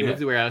 They moved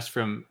the warehouse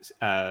from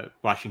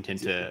Washington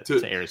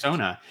to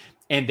Arizona.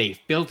 And they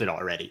filled it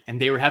already, and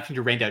they were having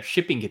to rent out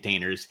shipping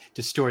containers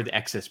to store the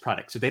excess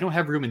product. So they don't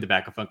have room in the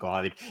back of Funko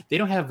Hollywood. They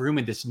don't have room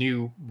in this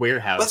new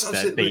warehouse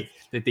that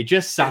they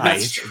just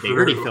sized. They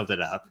already filled it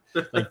up.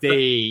 Like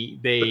they.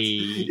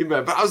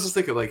 But I was just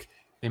thinking, like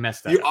they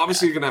messed up. You're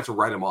obviously gonna have to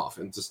write them off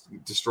and just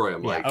destroy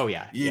them. Like,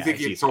 you think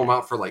you throw them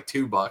out for like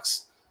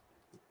 $2?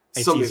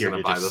 Somebody's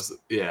gonna buy those.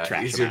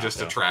 Yeah, easier just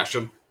to trash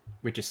them,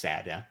 which is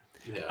sad.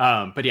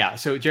 Yeah. But yeah.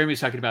 So Jeremy was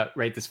talking about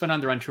this Fun on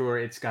the Run tour.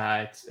 It's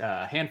got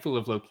a handful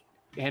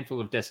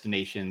of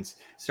destinations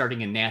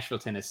starting in Nashville,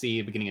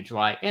 Tennessee, beginning of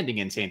July, ending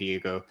in San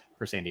Diego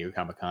for San Diego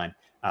Comic-Con.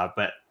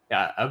 But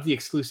of the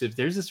exclusive,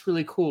 there's this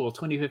really cool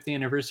 25th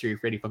anniversary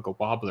Freddy Funko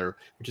Wobbler,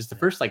 which is the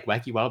first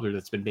wacky wobbler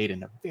that's been made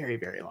in a very,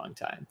 very long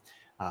time,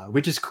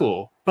 which is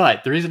cool.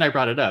 But the reason I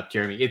brought it up,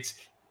 Jeremy,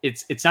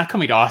 it's not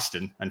coming to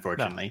Austin,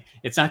 unfortunately. No.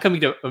 It's not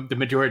coming to the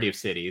majority of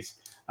cities.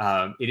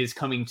 It is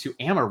coming to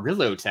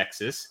Amarillo,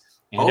 Texas,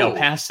 and El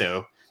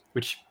Paso,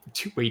 which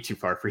way too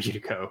far for you to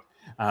go.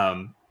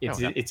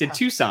 It's in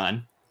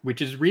Tucson,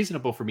 which is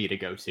reasonable for me to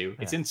go to.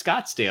 It's in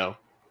Scottsdale,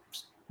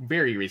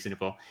 very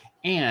reasonable.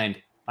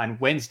 And on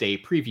Wednesday,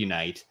 preview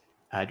night,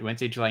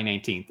 Wednesday, July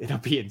 19th. It'll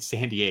be in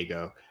San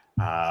Diego,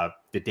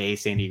 the day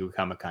San Diego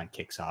Comic-Con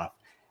kicks off.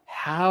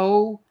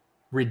 How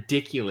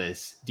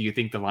ridiculous do you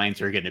think the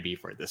lines are going to be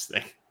for this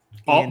thing?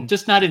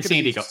 Just not in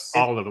San Diego,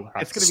 all over the world.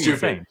 It's going to be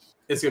insane.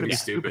 It's going to be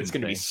stupid. It's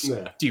going to be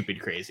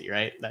stupid crazy,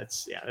 right?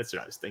 That's what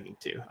I was thinking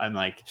too. I'm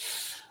like,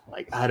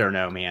 I don't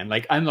know, man.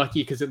 Like, I'm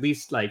lucky because at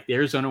least like the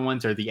Arizona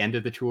ones are the end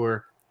of the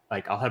tour.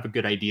 Like, I'll have a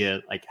good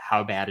idea like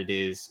how bad it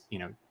is,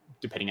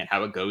 depending on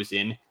how it goes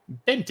in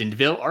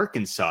Bentonville,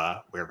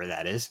 Arkansas, wherever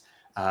that is.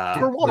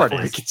 Where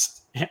Walmart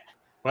is.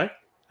 What?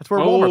 That's where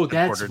Walmart's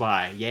that's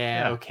why.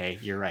 Yeah, okay,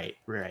 you're right.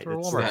 Right.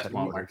 It's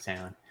Walmart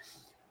town.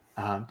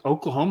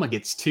 Oklahoma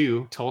gets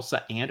 2,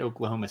 Tulsa and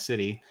Oklahoma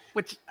City.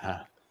 Which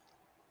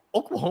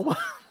Oklahoma?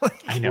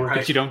 I know, right.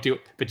 but you don't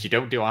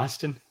do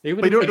Austin. They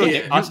would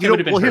Here's Austin would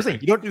have been here's the thing.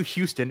 perfect. You don't do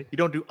Houston, you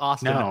don't do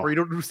Austin, No. or you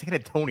don't do San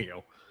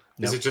Antonio.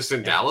 Is it just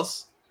in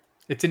Dallas?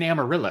 It's in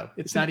Amarillo.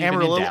 It's not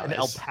Amarillo even in and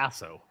Dallas. El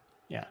Paso.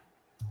 Yeah.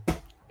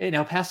 And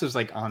El Paso's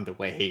like on the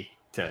way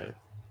to,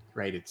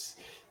 right? It's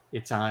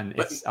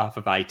off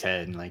of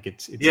I-10. Like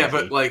it's yeah,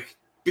 easy.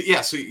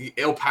 so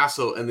El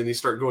Paso, and then you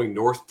start going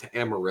north to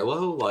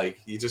Amarillo.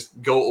 Like you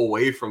just go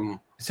away from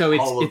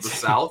all of the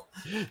south.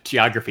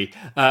 Geography.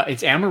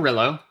 It's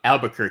Amarillo,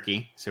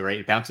 Albuquerque. So right,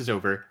 it bounces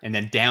over, and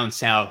then down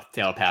south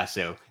to El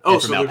Paso. Oh,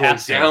 so they're going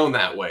down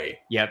that way.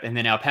 Yep, and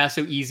then El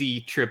Paso,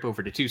 easy trip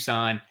over to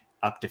Tucson,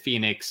 up to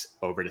Phoenix,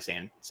 over to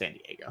San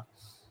Diego.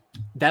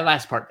 That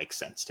last part makes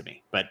sense to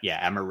me, but yeah,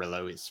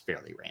 Amarillo is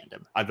fairly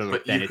random. Other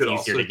than it's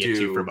easier to get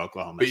to from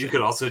Oklahoma. But you could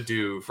also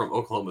do from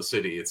Oklahoma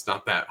City. It's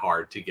not that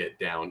hard to get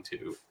down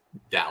to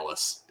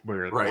Dallas,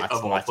 where right?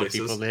 lots of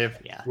people live.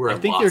 Yeah, where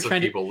lots of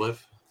people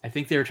live. I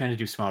think they were trying to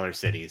do smaller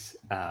cities,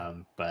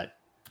 but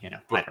I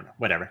don't know.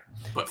 Whatever.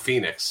 But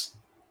Phoenix,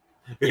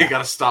 you got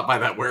to stop by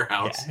that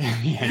warehouse.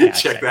 Yeah,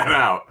 check that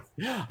out.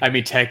 I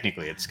mean,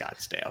 technically it's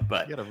Scottsdale,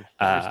 but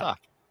stock.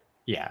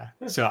 Yeah.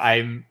 So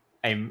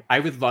I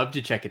would love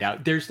to check it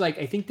out. There's I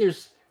think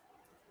it's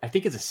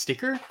a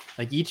sticker.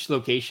 Like each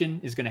location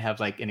is going to have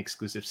like an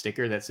exclusive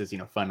sticker that says,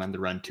 Fun on the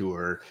Run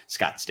Tour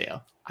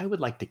Scottsdale. I would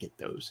like to get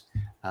those.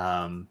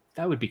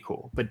 That would be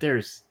cool. But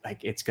there's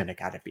it's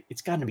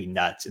gotta be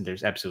nuts. And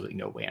there's absolutely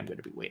no way I'm going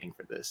to be waiting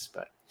for this,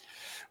 but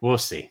we'll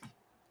see.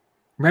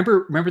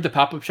 Remember the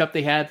pop-up shop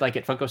they had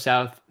at Funko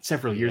South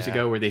several years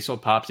ago where they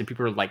sold pops and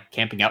people were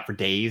camping out for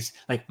days,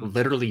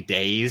 literally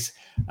days.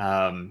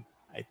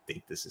 I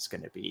think this is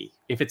going to be,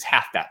 if it's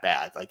half that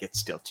bad, it's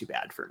still too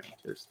bad for me.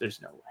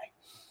 There's no way.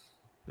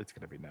 It's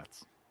going to be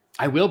nuts.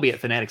 I will be at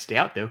Fanatics Day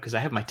Out though, because I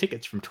have my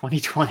tickets from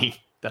 2020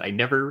 that I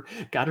never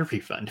got a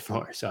refund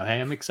for. So I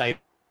am excited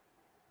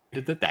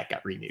that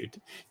got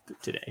renewed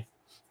today.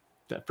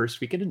 The first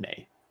weekend in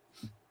May.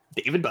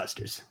 Dave and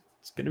Buster's.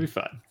 It's going to be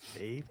fun.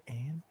 Dave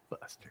and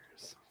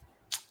Buster's.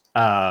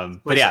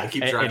 But yeah, I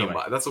keep driving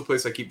by. That's the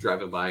place I keep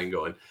driving by and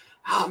going,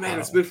 oh man,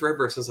 it's been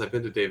forever since I've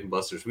been to Dave and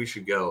Buster's. We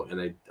should go.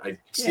 And I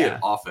see it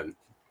often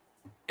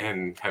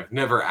and have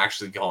never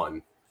actually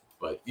gone.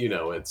 But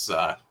it's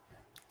a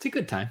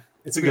good time.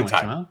 It's a good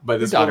time. But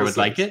your daughter would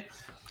like it.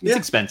 It's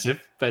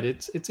expensive, but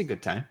it's a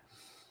good time.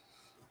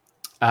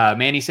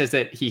 Manny says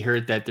that he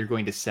heard that they're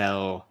going to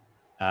sell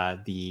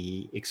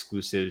the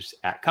exclusives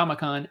at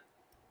Comic-Con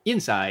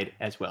inside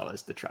as well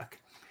as the truck.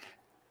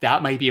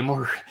 That might be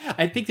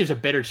I think there's a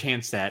better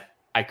chance that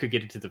I could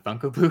get into the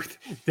Funko booth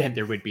than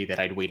there would be that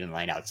I'd wait in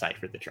line outside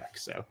for the truck.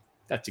 So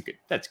that's good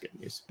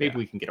news. Maybe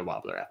we can get a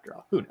wobbler after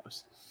all. Who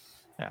knows?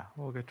 Yeah,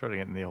 we'll try to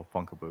get in the old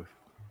Funko booth.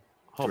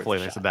 Hopefully,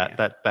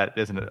 that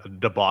isn't a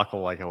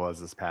debacle like it was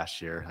this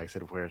past year. Like I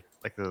said, where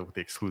with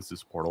the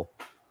exclusives portal.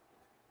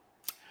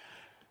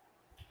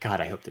 God,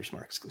 I hope there's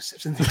more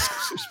exclusives in the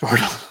exclusives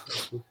portal.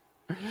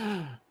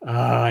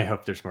 I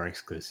hope there's more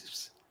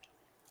exclusives.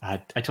 I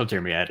told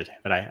Jeremy I had it,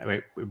 but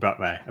I bought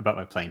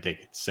my plane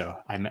tickets, so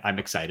I'm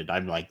excited.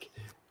 I'm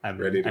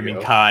ready to I'm go.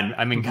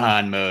 in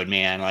con mode,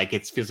 man.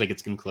 It feels like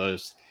it's getting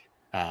close.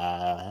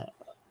 I'm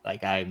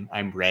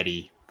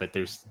ready, but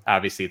there's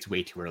obviously it's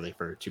way too early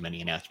for too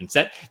many announcements.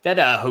 That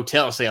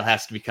hotel sale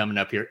has to be coming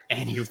up here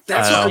any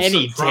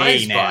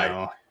day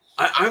now.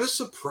 I was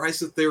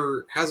surprised that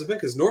there hasn't been,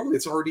 because normally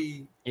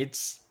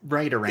it's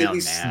right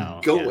around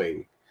now going.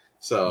 Yeah.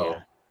 So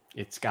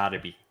it's gotta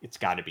be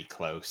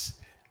close.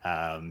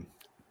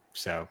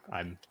 So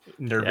I'm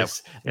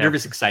nervous,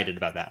 excited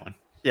about that one.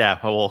 Yeah,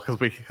 well,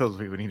 because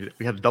we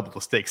had to double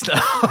the stakes now.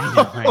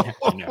 I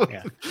know.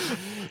 Yeah.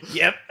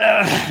 Yep.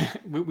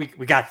 We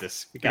got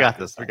this. We got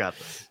this.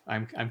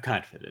 I'm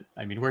confident.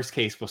 I mean, worst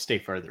case, we'll stay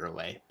further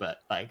away,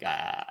 but I'm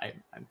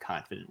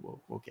confident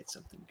we'll get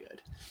something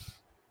good.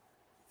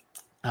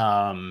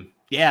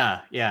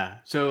 Yeah.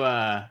 So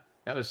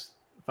that was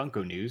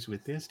Funko news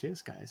with the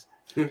STS guys.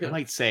 I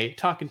might say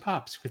talking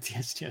pops with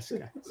the STS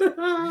guys.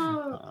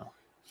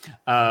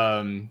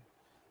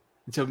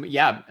 So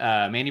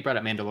Manny brought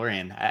up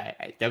Mandalorian.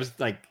 That was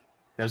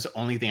the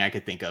only thing I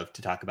could think of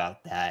to talk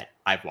about that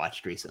I've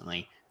watched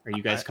recently. Are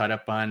you guys caught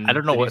up on? I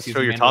don't know what show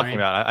you're talking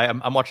about.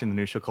 I'm watching the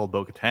new show called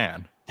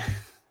Bo-Katan.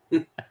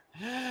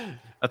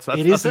 That's the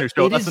new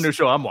show. That's the new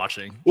show I'm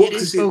watching. It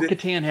is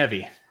Bo-Katan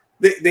heavy.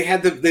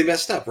 they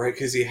messed up, right?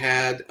 Because you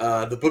had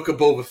the Book of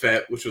Boba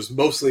Fett, which was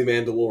mostly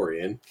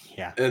Mandalorian.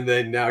 Yeah. And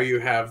then now you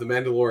have the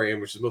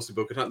Mandalorian, which is mostly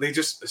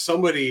Bo-Katan.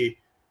 Somebody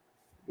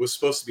was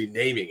supposed to be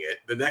naming it.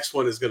 The next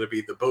one is going to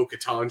be the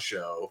Bo-Katan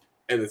show,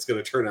 and it's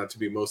going to turn out to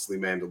be mostly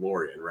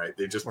Mandalorian, right?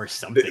 They just or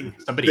something.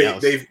 Somebody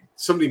else.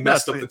 Somebody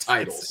messed up the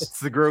titles. It's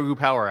the Grogu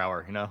Power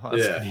Hour, you know.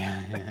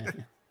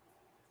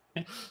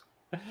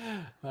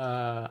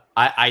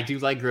 I do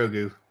like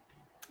Grogu.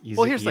 He's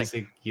a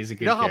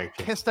good you know character.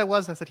 How pissed I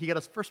was? I said he got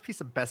his first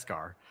piece of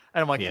Beskar,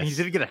 and I'm like, he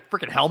didn't get a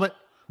freaking helmet.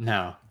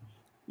 No,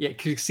 yeah,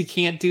 because he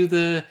can't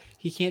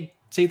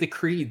say the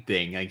Creed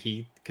thing,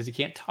 because he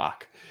can't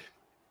talk.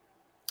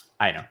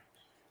 I know,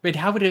 but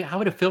how would a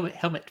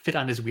helmet fit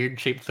on his weird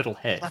shaped little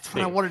head? That's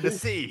what I wanted to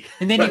see.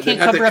 And then he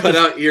can't cover up. Cut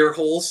out ear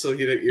holes so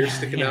you know ears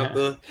sticking out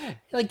the.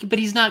 But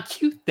he's not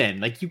cute then.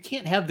 Like you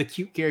can't have the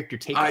cute character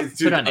put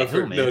on a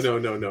helmet.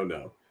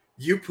 No.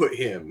 You put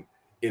him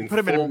in full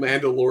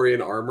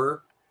Mandalorian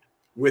armor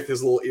with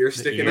his little ear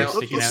sticking out.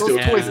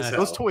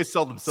 Those toys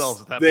sell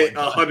themselves at that point.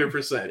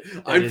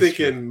 100%. I'm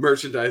thinking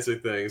merchandising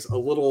things. A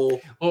little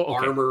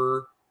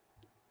armored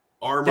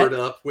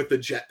up with the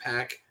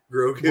jetpack.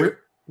 Grogu.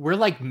 We're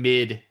like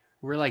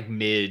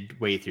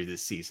midway through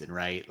this season,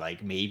 right?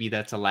 Like maybe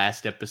that's a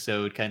last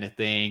episode kind of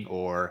thing,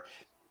 or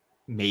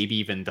maybe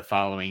even the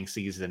following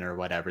season or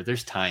whatever.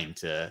 There's time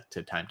to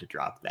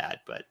drop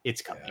that, but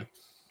it's coming. Yeah.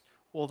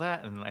 Well,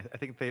 that, and I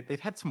think they've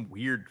had some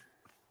weird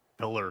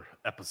filler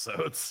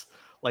episodes,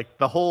 like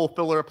the whole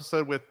filler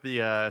episode with the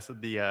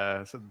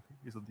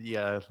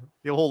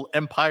whole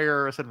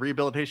Empire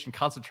rehabilitation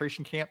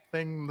concentration camp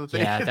thing.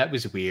 Yeah, that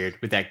was weird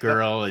with that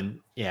girl, and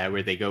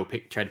where they go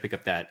try to pick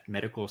up that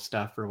medical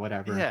stuff or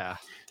whatever. Yeah,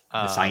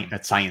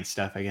 that science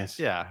stuff, I guess.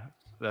 Yeah,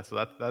 that's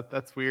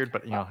weird.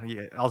 But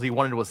all he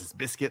wanted was his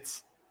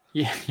biscuits.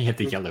 Yeah, he had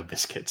the yellow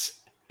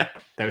biscuits.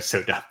 That was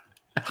so dumb.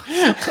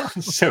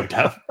 So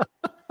dumb.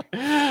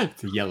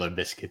 The yellow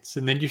biscuits,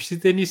 and then you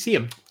see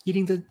him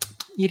eating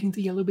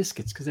the yellow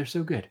biscuits because they're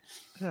so good.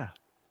 Yeah.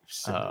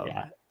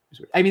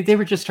 I mean, they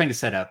were just trying to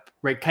set up,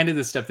 right, kind of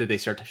the stuff that they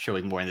start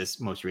showing more in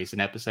this most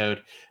recent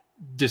episode.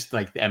 Just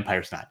like the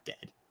Empire's not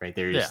dead, right?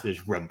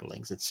 There's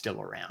rumblings; it's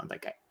still around.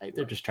 Like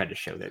they're just trying to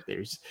show that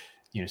there's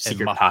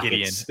secret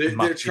pockets.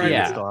 They're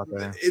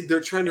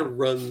trying to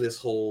run this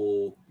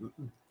whole.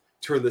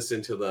 Turn this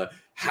into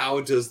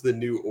how does the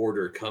new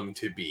order come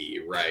to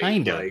be, right?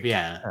 Kind of,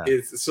 yeah.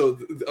 It's so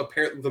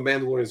apparently the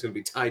Mandalorian is going to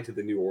be tied to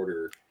the new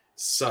order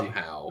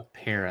somehow.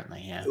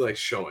 Apparently, yeah. Like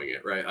showing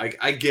it, right?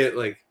 I get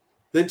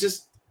then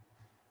just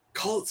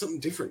call it something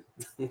different.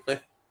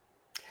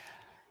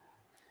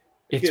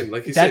 Again,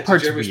 like you said, to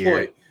Jeremy's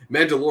point,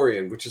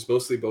 Mandalorian, which is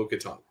mostly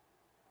Bo-Katan.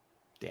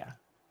 Yeah.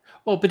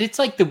 Well, but it's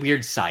like the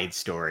weird side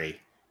story.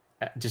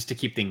 Just to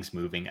keep things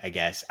moving, I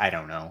guess. I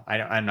don't know.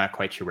 I'm not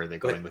quite sure where they're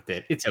going with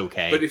it. It's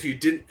okay. But if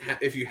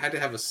you had to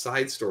have a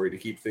side story to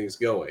keep things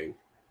going,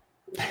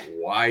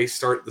 why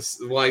start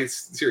this? Why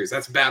serious?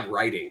 That's bad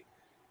writing.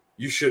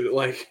 You should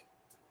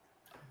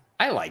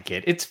I like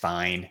it. It's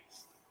fine.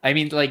 I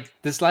mean, like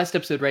this last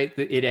episode, right?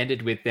 It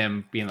ended with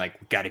them being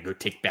like, "We got to go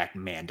take back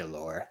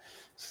Mandalore."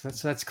 So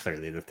that's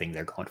clearly the thing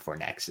they're going for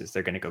next. Is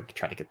they're going to go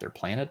try to get their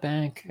planet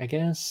back? I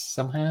guess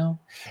somehow.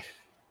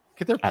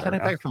 Get their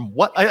planet back from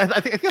what?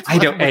 I think I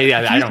don't know.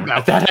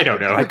 That I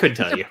don't know. I couldn't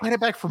tell you. Planet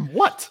back from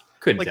what?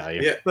 Couldn't tell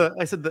you. Yeah.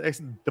 I said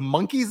the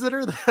monkeys that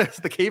are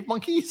the cave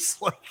monkeys.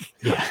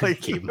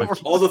 Cave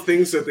monkeys. All the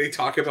things that they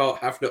talk about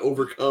having to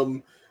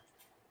overcome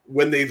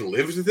when they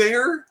lived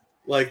there.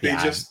 Like they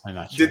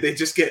they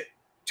just get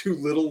too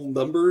little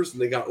numbers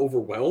and they got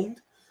overwhelmed?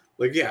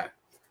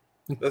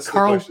 That's the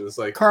question. It's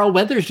like Carl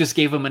Weathers just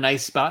gave him a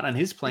nice spot on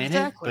his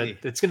planet, but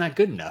it's not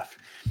good enough.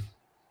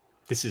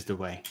 This is the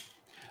way.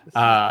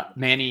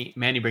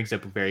 Manny brings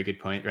up a very good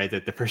point, right?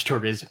 That the First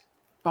Order is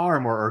far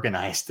more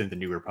organized than the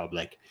New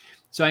Republic.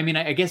 So, I mean,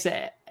 I guess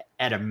at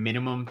a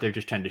minimum, they're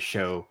just trying to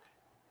show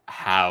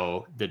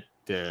how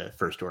the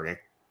First Order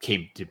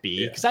came to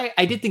be. Because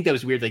I did think that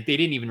was weird. Like, they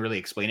didn't even really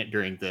explain it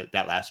during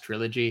that last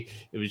trilogy.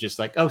 It was just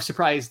like, oh,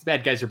 surprise, the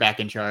bad guys are back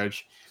in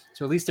charge.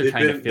 So at least they're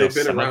trying to fill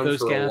some of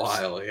those gaps. A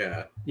while,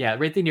 yeah. Yeah,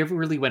 right. They never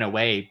really went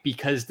away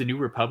because the New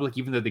Republic,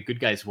 even though the good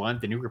guys won,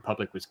 the New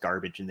Republic was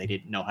garbage and they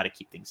didn't know how to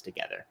keep things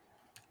together.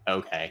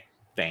 Okay,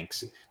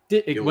 thanks.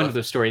 One of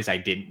those stories I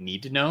didn't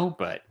need to know,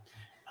 but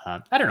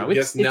I don't know.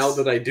 Yes, now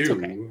that I do,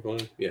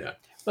 okay. Yeah.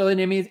 Well, and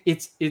I mean,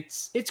 it's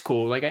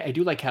cool. Like I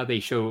do like how they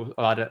show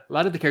a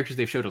lot of the characters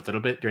they've showed a little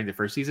bit during the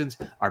first seasons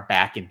are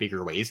back in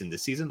bigger ways in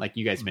this season. Like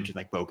you guys mentioned,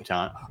 like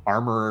Bo-Katan,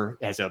 Armor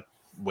has a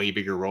way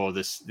bigger role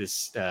this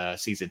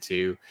season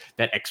 2.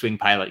 That X-wing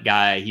pilot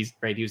guy, he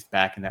was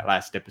back in that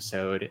last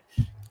episode.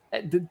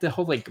 The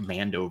whole like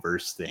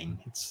Mandoverse thing,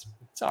 it's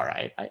all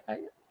right.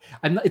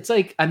 I'm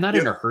not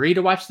in a hurry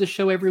to watch this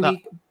show every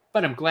week,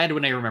 but I'm glad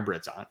when I remember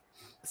it's on.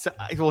 So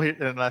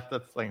that's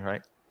the thing,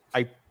 right?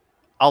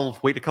 I'll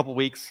wait a couple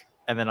weeks,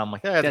 And then I'm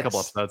like, it's a couple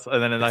episodes.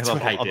 And then I'll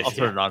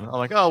turn it on. I'm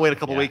like, wait a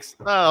couple weeks.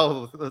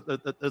 Oh,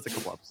 there's a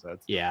couple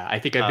episodes. Yeah, I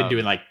think I've been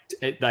doing like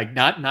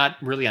not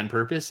really on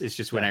purpose. It's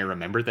just when I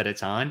remember that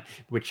it's on,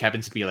 which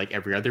happens to be like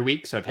every other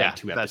week. So I've had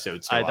 2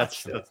 episodes to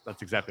watch.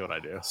 That's exactly what I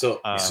do.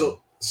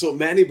 So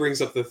Manny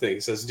brings up the thing. He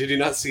says, did you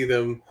not see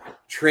them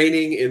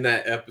training in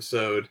that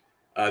episode?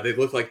 They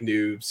look like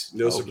noobs.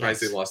 No surprise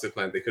they lost their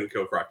plan. They couldn't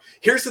kill Croc.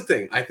 Here's the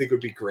thing I think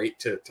would be great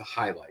to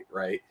highlight,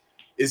 right?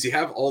 Is you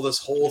have all this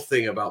whole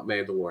thing about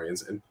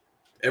Mandalorians and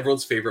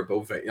everyone's favorite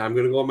Boba Fett. I'm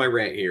going to go on my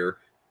rant here.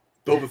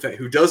 Boba Fett,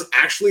 who does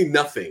actually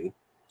nothing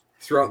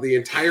throughout the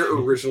entire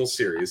original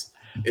series,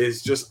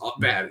 is just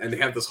bad. And they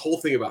have this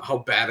whole thing about how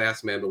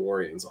badass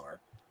Mandalorians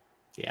are.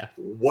 Yeah.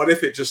 What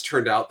if it just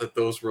turned out that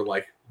those were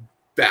like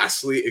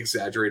vastly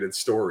exaggerated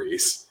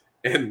stories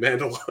and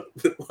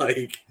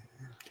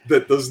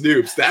that those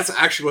noobs, that's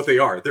actually what they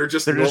are. They're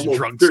just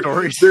drunk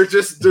stories. They're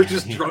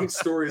just drunk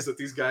stories that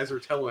these guys are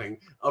telling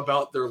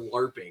about their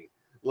LARPing.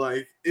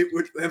 Like it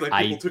would, and like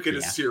people took it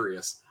as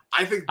serious.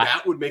 I think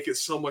that would make it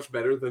so much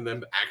better than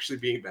them actually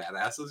being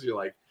badasses. You're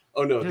like,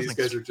 oh no, these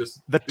guys are just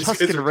the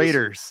Tusken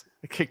Raiders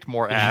kicked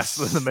more ass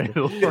than the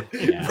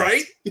Mandalorian.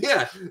 Right?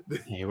 Yeah.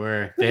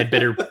 They had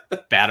better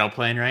battle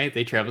plan, right?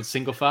 They traveled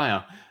single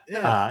file.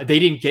 Yeah. They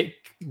didn't get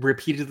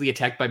repeatedly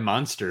attacked by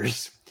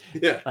monsters.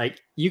 Yeah, like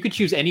you could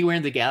choose anywhere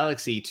in the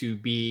galaxy to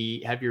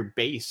have your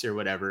base or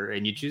whatever,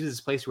 and you choose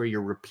this place where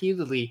you're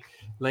repeatedly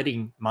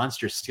letting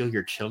monsters steal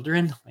your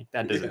children. Like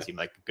that doesn't seem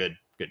like a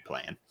good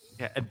plan.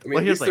 Yeah, and, I mean,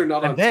 at least they're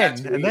not on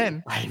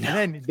Tatooine.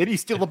 And then he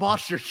steal the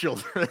monster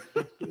children.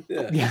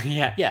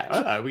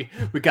 Yeah.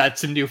 We got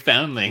some new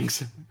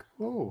foundlings.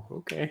 Oh,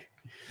 okay,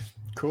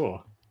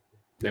 cool.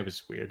 That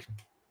was weird.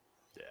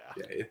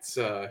 Yeah. It's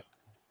like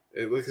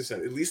I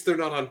said, at least they're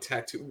not on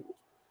Tatooine.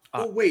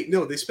 Oh wait,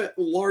 no! They spent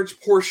large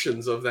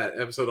portions of that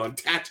episode on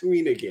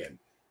Tatooine again.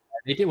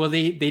 They did. Well,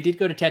 they did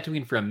go to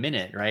Tatooine for a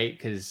minute, right?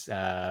 Because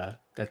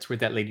that's where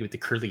that lady with the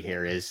curly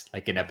hair is,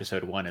 like in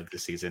episode 1 of the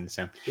season.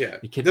 So yeah,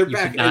 they're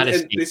back,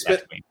 and they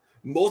spent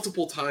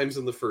multiple times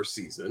in the first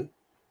season.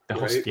 The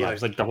whole, right? Yeah,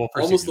 like the whole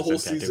first almost the whole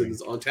season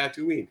is on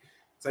Tatooine.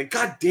 It's like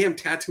goddamn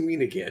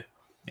Tatooine again.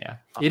 Yeah,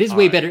 it is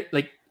way better.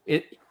 Like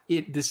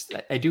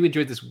I do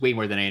enjoy this way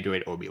more than I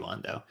enjoyed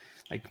Obi-Wan, though.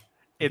 Like.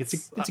 It's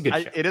a good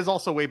show. It is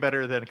also way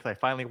better than because I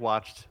finally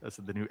watched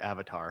the new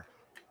Avatar.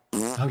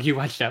 Oh, you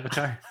watched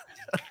Avatar?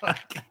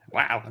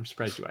 Wow, I'm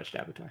surprised you watched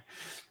Avatar.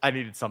 I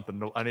needed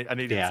something. I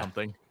needed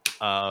something.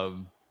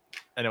 And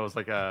it was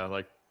like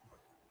there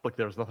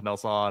was nothing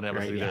else on. It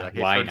was either like,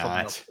 hey, why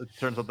not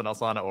turn something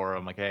else on, or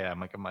I'm like, hey, I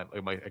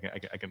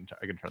can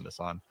turn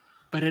this on.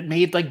 But it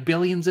made like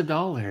billions of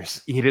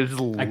dollars. It is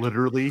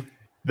literally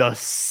the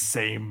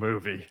same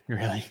movie.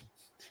 Really,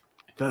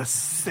 the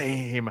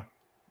same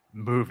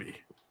movie.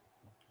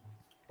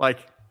 Like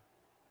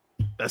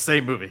the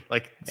same movie,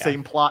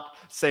 same plot,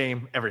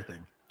 same everything.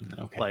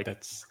 Okay, like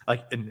that's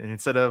like and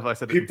instead of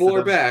people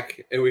are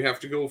back, and we have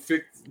to go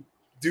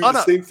do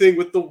the same thing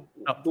with the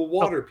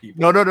water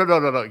people.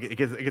 No.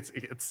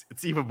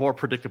 It's even more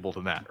predictable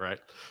than that, right?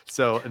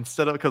 So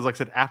instead of because like I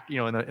said, after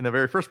in the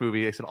very first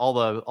movie, I said all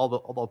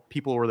the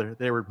people were there.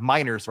 They were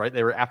miners, right?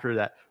 They were after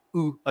that.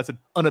 I said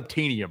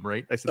unobtainium,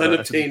 right? I said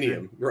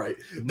unobtainium, right?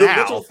 The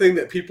little thing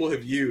that people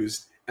have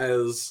used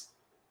as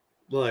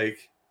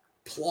like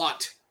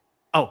plot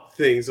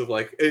things of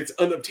like it's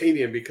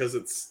unobtainium because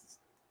it's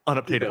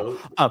unobtainable.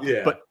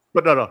 But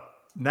no.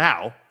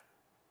 Now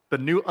the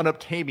new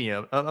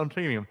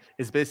unobtainium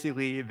is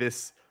basically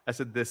this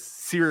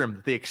serum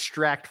that they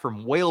extract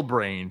from whale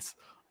brains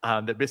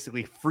that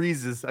basically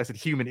freezes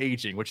human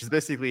aging, which is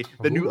basically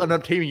the new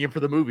unobtainium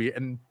for the movie,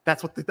 and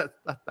that's what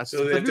that's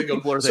so they the have to go.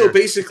 People are so there.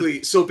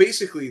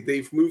 basically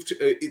they've moved to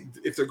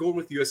if they're going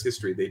with U.S.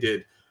 history, they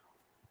did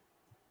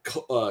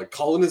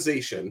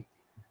colonization.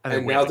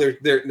 And now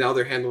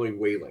they're handling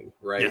whaling,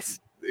 right?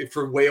 Yes.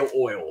 For whale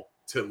oil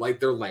to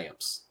light their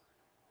lamps.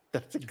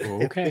 That's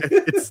okay.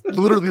 It's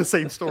literally the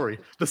same story.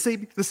 The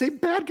same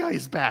bad guy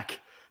is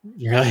back.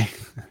 Really?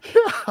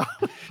 Yeah.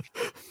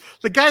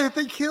 The guy that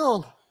they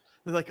killed.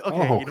 They're like,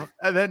 okay,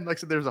 and then like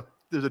so there's a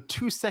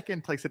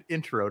 2-second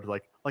intro to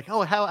like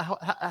oh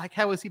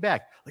how is he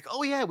back? Like,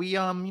 oh yeah, we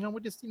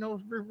we just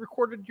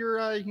recorded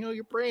your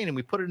your brain and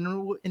we put it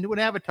into an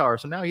avatar,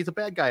 so now he's a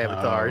bad guy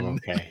avatar. And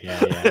okay,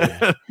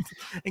 yeah.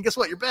 And guess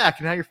what? You're back,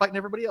 and now you're fighting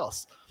everybody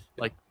else.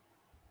 Like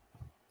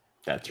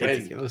that's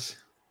ridiculous.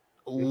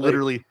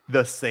 Literally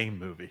the same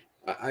movie.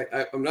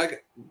 I'm not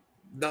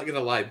gonna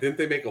lie. Didn't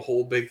they make a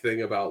whole big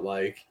thing about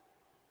like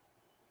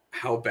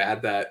how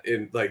bad that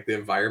in like the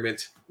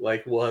environment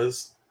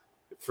was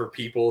for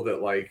people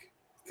that like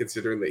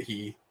considering that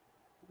he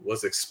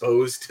was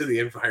exposed to the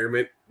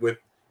environment with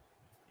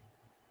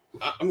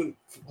I'm gonna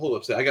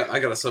hold up. I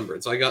got a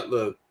sunburn, so I got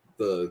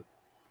the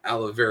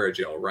aloe vera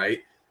gel, right?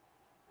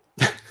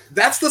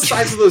 That's the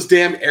size of those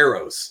damn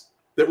arrows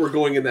that were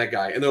going in that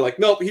guy, and they're like,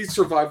 nope, he's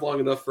survived long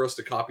enough for us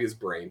to copy his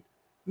brain.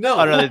 No,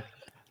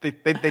 they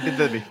did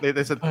that.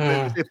 They said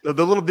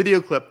the little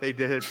video clip they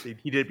did.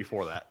 He did it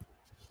before that.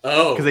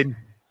 Oh, because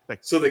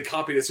So they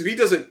copied it. So he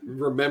doesn't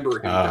remember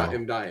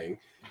him dying.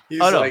 He's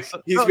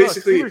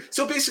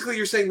basically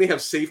you're saying they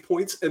have save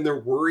points and they're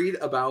worried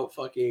about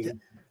fucking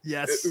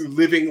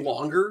living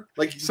longer.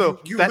 Like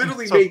you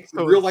literally make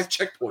real life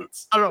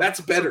checkpoints. That's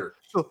better.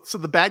 So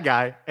the bad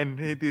guy and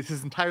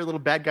his entire little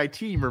bad guy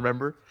team,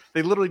 remember,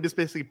 they literally just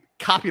basically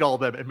copied all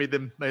of them and made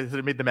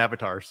them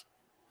avatars.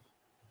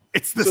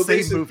 It's the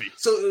same movie.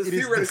 So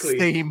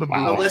theoretically,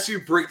 unless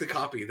you break the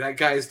copy, that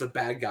guy is the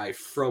bad guy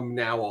from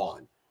now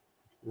on,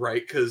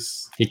 right?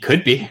 Because he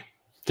could be.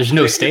 There's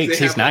no stakes.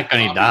 He's not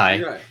going to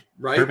die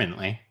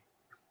permanently.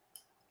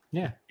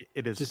 Yeah,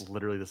 it is just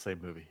literally the same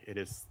movie. It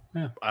is.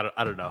 Yeah.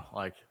 I don't know.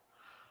 Like,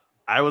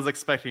 I was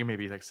expecting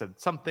maybe, like I said,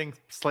 something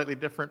slightly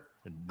different.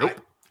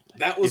 Nope.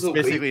 That was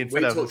basically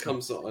wait till it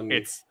comes on.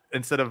 It's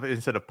instead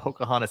of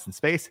Pocahontas in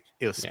space,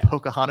 it was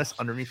Pocahontas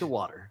underneath the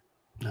water.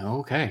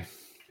 Okay.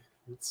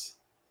 It's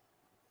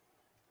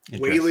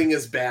whaling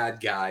is bad,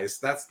 guys.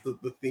 That's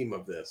the theme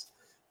of this.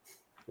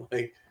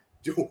 Like,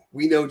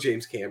 we know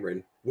James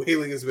Cameron.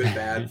 Whaling has been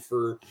bad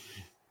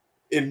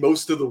in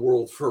most of the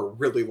world for a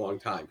really long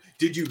time.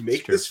 Did you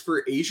make this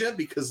for Asia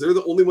because they're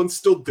the only ones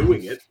still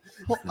doing it?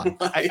 Well,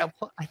 I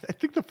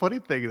think the funny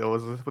thing though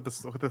is with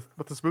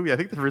this movie. I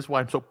think the reason why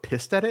I'm so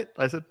pissed at it,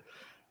 I'm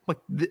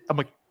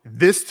like,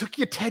 this took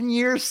you 10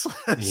 years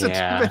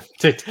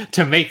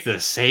to make the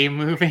same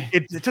movie.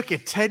 It took you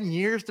 10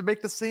 years to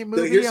make the same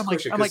movie. I'm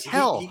like,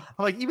 hell.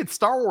 I'm like, even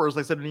Star Wars.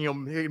 I said,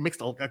 it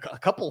mixed a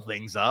couple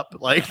things up.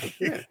 Like,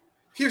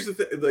 here's the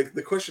thing. Like,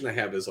 the question I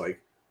have is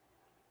like,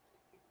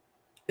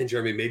 and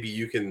Jeremy, maybe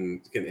you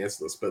can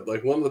answer this, but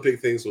like one of the big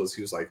things was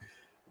he was like,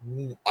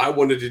 I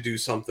wanted to do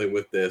something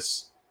with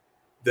this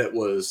that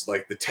was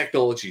like the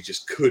technology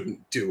just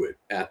couldn't do it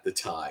at the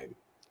time.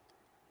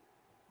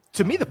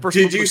 To me, the first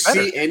did you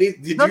see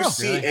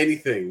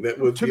anything that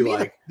would be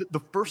like the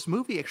first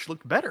movie actually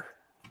looked better?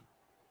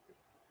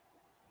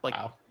 Like,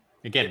 wow.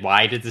 Again,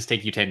 why did this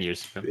take you 10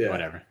 years?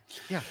 Whatever.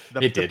 Yeah,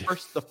 it did.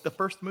 The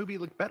first movie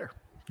looked better.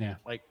 Yeah,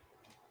 like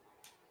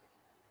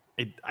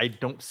I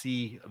don't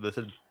see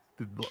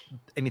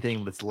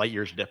anything that's light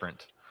years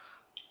different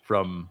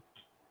from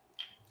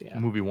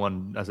movie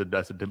one as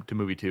to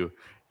movie two,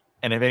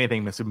 and if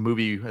anything,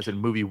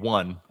 movie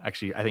one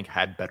actually I think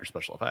had better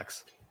special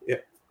effects. Yeah.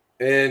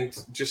 And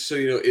just so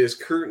you know, it is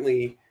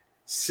currently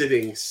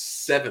sitting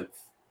 7th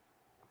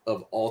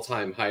of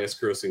all-time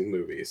highest-grossing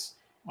movies.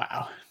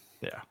 Wow.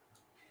 Yeah.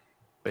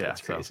 But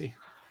that's crazy.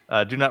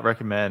 Do not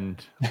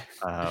recommend.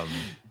 Like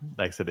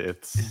I said,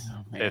 it's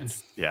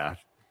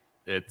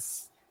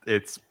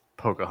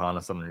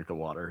Pocahontas underneath the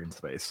water in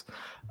space.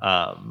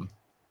 I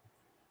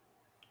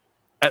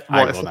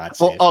will not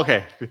see it.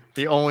 Okay.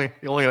 The only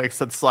like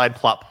said slide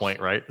plot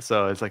point, right?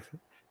 So it's like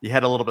you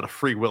had a little bit of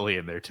Free Willy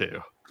in there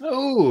too.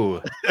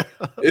 Oh,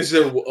 is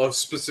there a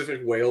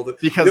specific whale that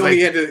because he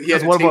had to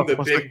tame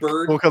the big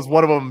bird? Well, because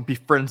one of them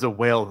befriends a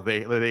whale that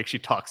they actually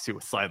talks to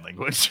with sign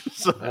language.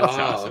 So that's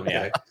awesome.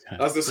 Okay.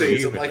 I was gonna say,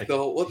 is it like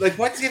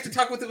why does he have to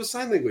talk with it with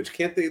sign language?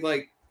 Can't they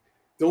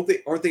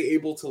aren't they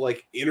able to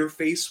like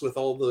interface with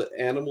all the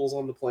animals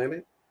on the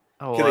planet?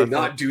 Oh, can they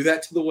not do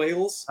that to the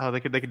whales? Oh, they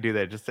could do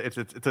that. Just it's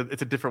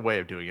a different way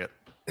of doing it.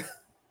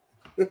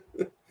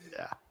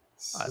 Yeah,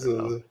 I don't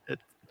know.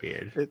 It's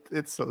weird.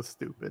 It's so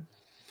stupid.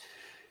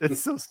 It's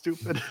so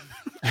stupid.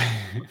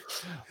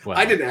 Well,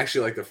 I didn't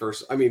actually like the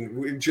first. I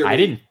mean, I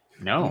didn't.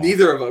 No,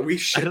 neither of us. We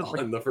shit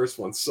on the first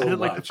one so much. I didn't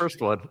like the first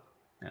one.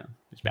 Yeah,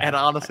 and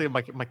honestly,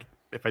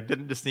 if I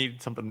didn't just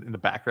need something in the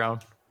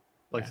background,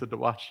 like I said, to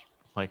watch,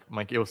 like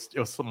it was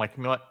like,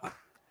 you know what?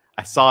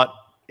 I saw it.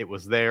 It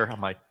was there.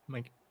 I'm like,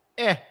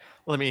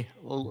 let me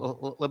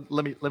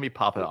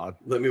pop it on.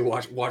 Let me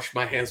wash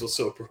my hands with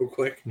soap real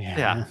quick.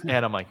 Yeah.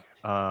 And I'm like,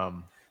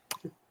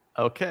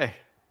 okay,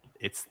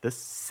 it's the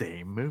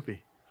same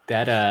movie.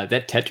 That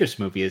Tetris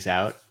movie is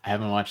out. I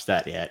haven't watched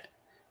that yet.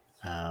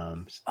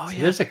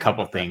 There's a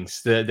couple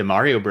things. The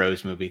Mario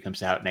Bros movie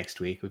comes out next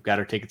week. We've got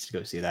our tickets to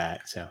go see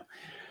that. So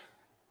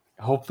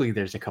hopefully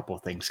there's a couple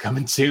of things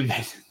coming soon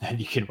that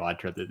you can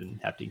watch rather than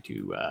having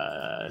to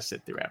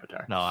sit through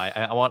Avatar. No,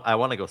 I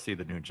want to go see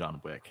the new John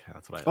Wick.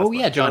 That's what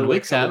John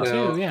Wick's out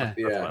too.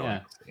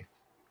 Yeah.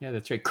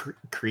 That's right.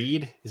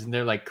 Creed, isn't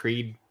there like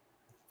Creed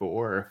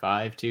 4 or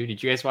 5 too?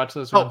 Did you guys watch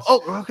those ones?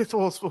 Okay.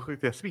 So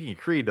speaking of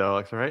Creed, though,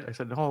 all right. I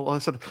said,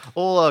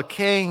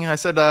 Kang. I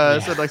said,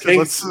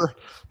 let's.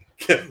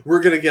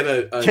 We're gonna get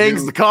a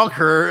Kang's the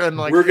Conqueror, and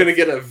like we're gonna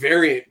get a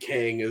variant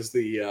Kang as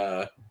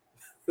the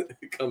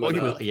coming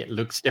up. It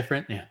looks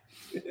different. Yeah.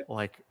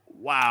 Like,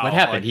 wow. What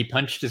happened? He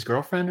punched his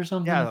girlfriend or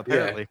something? Yeah,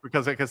 apparently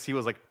because he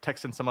was like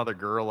texting some other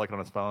girl like on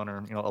his phone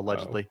or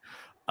allegedly.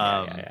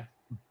 Yeah.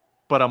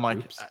 But I'm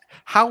like,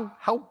 how?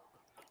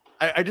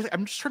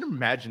 I'm just trying to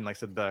imagine, like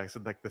I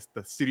said, like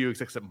the studio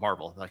execs at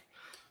Marvel, like,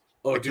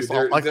 dude,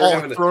 they're all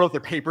throwing out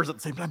their papers at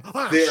the same time.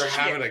 They're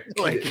having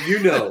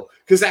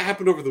because that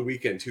happened over the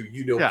weekend too.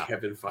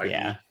 Kevin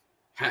Feige.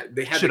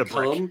 They had to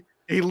come.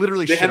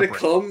 They had to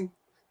come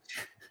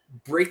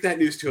break that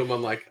news to him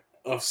on like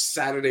a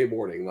Saturday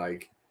morning.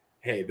 Like,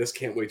 hey, this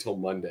can't wait till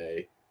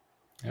Monday.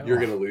 you're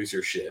gonna lose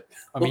your shit.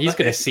 I mean, he's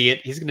gonna see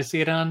it. He's gonna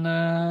see it on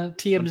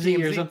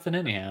TMZ or something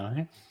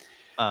anyhow.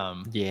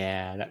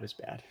 Yeah, that was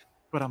bad.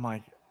 But I'm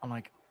like,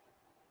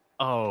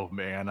 oh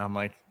man, I'm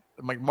like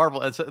Marvel.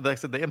 Like I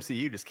said, the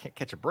MCU just can't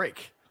catch a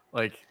break.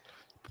 Like,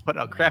 put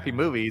out crappy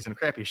movies and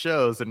crappy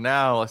shows, and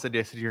now I said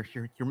your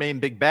main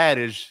big bad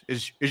is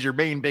your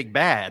main big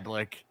bad.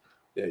 Like,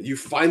 yeah, you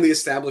finally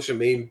established a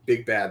main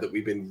big bad that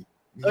we've been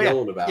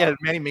yelling about. Yeah,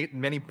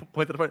 many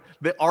points at the point.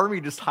 The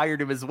army just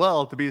hired him as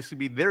well to be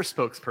their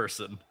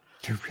spokesperson.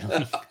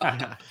 Really?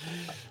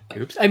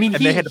 Oops. I mean,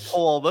 they had to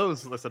pull all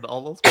those. Listen,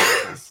 all those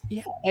places.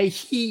 Yeah,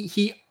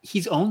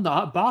 he's owned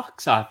the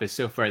box office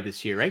so far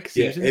this year, right? Because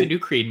he was in the new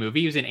Creed movie.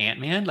 He was in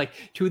Ant-Man, like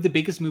 2 of the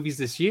biggest movies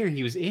this year.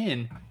 He was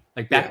in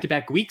like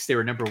back-to-back weeks. They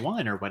were number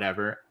 1 or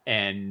whatever,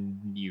 and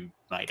you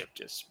might have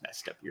just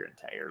messed up your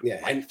entire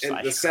life.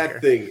 And the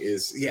sad thing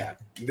is,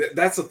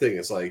 that's the thing.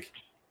 Is like,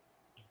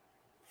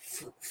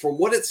 from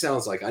what it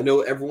sounds like, I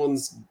know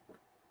everyone's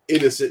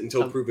innocent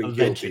until proven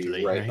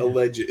guilty, right?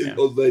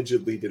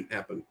 Allegedly didn't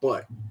happen,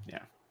 but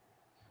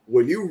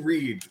when you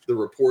read the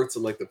reports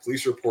and like the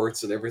police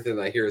reports and everything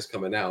I hear is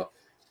coming out,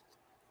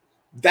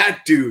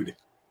 that dude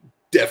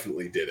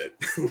definitely did it.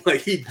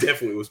 Like, he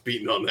definitely was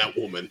beating on that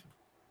woman,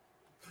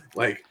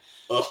 like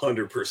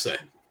 100%.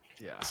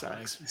 Yeah,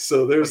 sucks.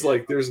 So there's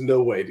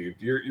no way, dude.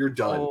 You're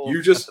done.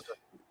 You just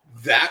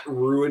that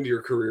ruined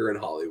your career in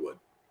Hollywood.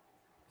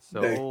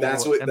 So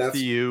that's what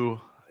MCU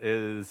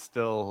is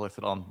still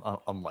listed on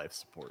life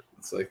support.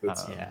 It's like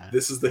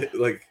this is the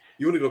like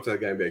you want to go up to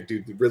that guy and be like,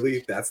 dude,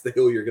 really? That's the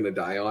hill you're gonna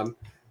die on?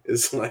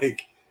 It's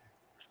like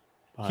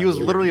he was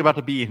literally about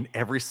to be in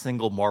every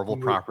single Marvel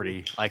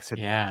property, like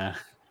said,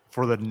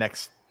 for the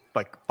next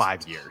like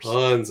 5 years.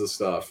 Tons of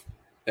stuff.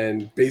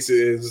 And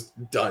basically it's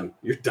done.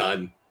 You're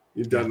done.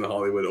 You're done in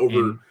Hollywood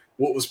over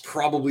what was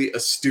probably a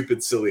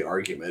stupid, silly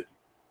argument.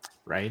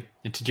 Right.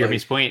 And to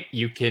Jeremy's point,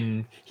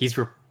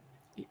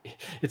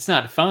 it's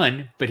not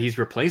fun, but he's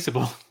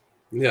replaceable.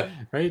 Yeah.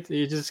 Right?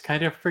 You just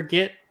kind of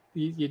forget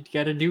you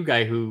got a new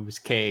guy who's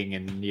Kang,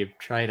 and you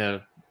try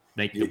to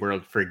make the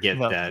world forget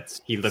that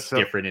he looks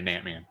different in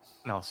Ant-Man.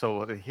 No,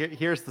 so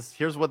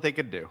here's what they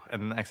could do.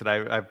 And like I said,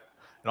 I've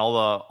and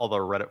all the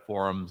Reddit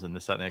forums and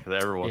this and that,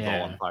 because everyone's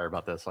all on fire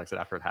about this. Like I said,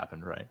 after it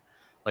happened, right?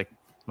 Like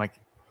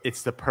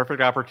it's the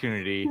perfect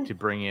opportunity to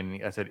bring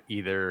in. I said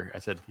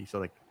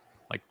like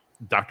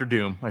Doctor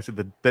Doom. I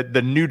said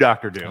the new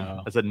Doctor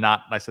Doom.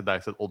 I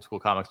said old school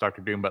comics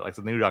Doctor Doom, but like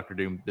the new Doctor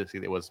Doom,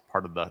 basically it was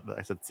part of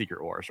the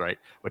Secret Wars, right?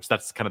 Which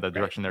that's kind of the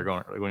direction they're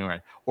going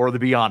right. Or the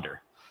Beyonder.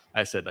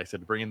 I said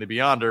bring in the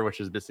Beyonder, which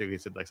is basically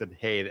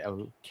hey,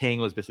 Kang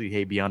was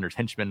basically Beyonder's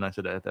henchman. I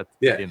said that's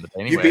the end of the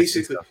day anyway. You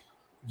basically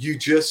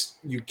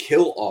you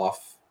kill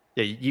off.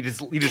 Yeah, you just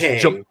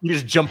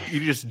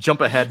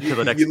jump ahead to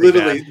the next. You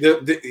literally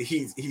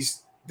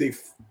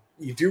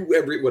you do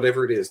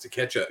whatever it is to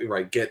catch up,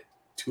 right? Get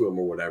to him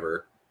or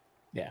whatever.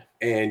 Yeah.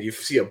 And you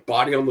see a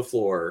body on the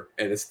floor,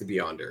 and it's the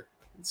Beyonder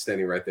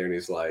standing right there, and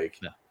he's like,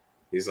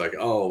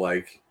 oh,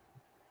 like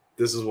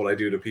this is what I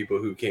do to people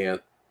who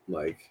can't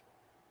like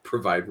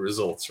provide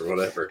results or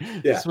whatever. Yeah,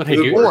 that's what I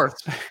do. Or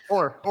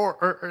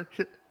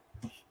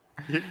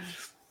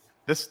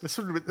this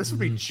would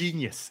be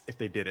genius if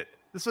they did it.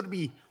 This would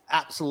be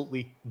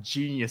absolutely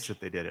genius if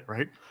they did it,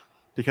 right?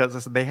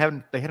 Because they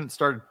hadn't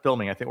started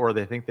filming, I think, or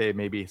they think they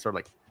maybe started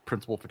like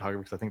principal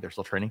photography because I think they're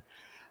still training.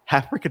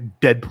 Have freaking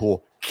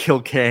Deadpool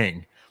kill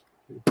Kang.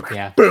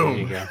 Yeah. Boom.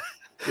 There you go.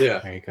 Yeah.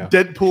 There you go.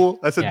 Deadpool.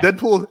 I said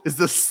Deadpool is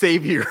the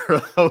savior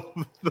of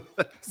the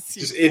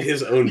just in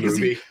his own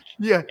movie.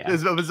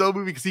 His own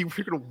movie because he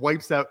freaking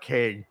wipes out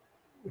Kang.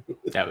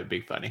 That would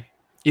be funny.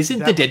 Isn't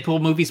the Deadpool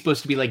movie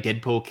supposed to be like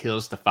Deadpool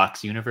kills the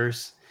Fox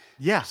universe?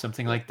 Yeah,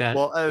 something like that.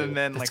 Well, and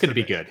then it's going to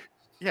be good.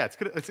 Yeah,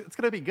 it's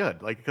gonna be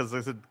good. Like because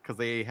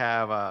they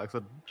have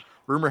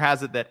rumor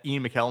has it that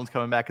Ian McKellen's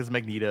coming back as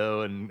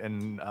Magneto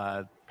and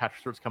Patrick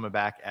Stewart's coming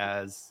back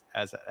as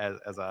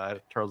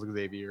Charles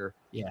Xavier.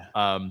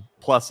 Yeah.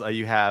 Plus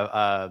you have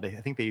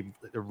I think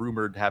they're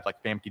rumored to have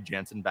like Famke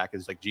Janssen back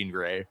as like Jean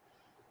Grey.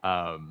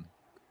 When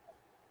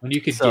you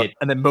could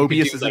and then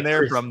Mobius is in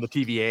there from the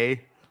TVA.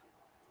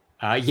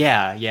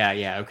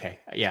 Yeah. Okay.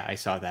 Yeah, I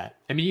saw that.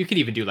 I mean, you could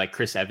even do like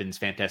Chris Evans,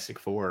 Fantastic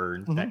Four,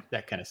 and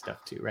that kind of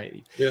stuff too,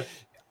 right? Yeah.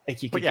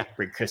 Like you could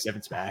bring Chris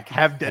Evans back.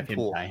 Have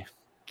Deadpool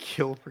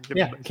kill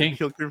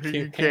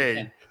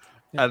Kang.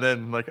 And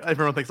then like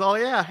everyone thinks, oh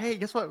yeah, hey,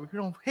 guess what?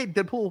 Hey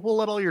Deadpool, we'll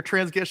let all your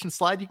transgressions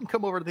slide. You can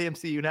come over to the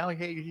MCU now.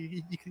 Hey,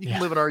 you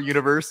can live in our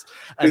universe.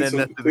 And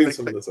clean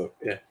some of this up.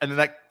 Yeah. And then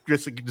that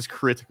just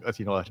creates a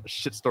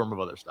shitstorm of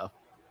other stuff.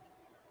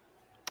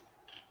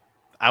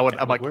 I would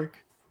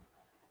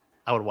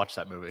watch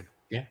that movie.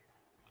 Yeah.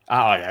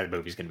 Oh, that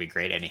movie's gonna be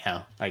great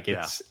anyhow. Like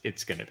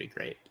it's gonna be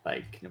great.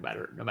 Like no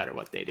matter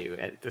what they do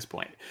at this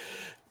point.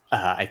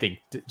 I think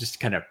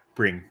just kind of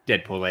bring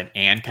Deadpool in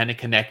and kind of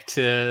connect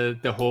to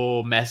the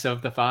whole mess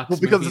of the Fox. Well,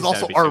 because movies, it's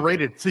also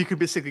R-rated, so you could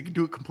basically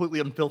do it completely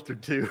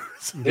unfiltered too.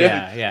 So you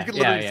could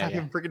literally just have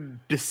him freaking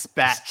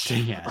dispatch.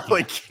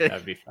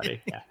 That'd be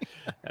funny. Yeah,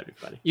 that'd be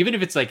funny. Even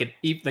if it's like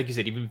like you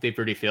said, even if they've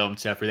already filmed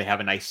stuff or they have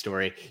a nice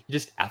story, you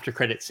just after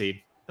credit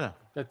scene. Yeah,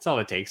 that's all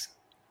it takes.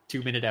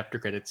 2-minute after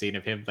credit scene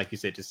of him, like you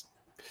said, just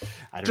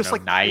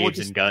knives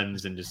and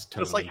guns and just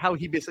totally. Just like how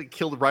he basically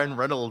killed Ryan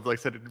Reynolds, like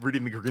I said,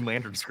 reading the Green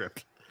Lantern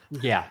script.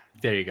 Yeah,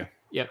 there you go.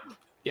 Yep.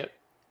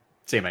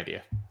 Same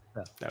idea.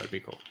 Yeah. That would be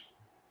cool.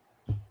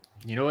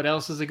 You know what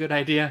else is a good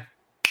idea?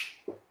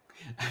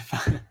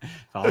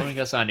 Following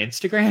us on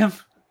Instagram.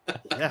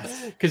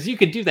 Yes. Because you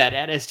can do that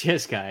at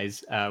STS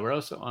Guys. We're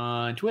also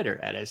on Twitter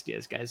at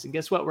STS Guys. And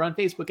guess what? We're on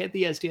Facebook at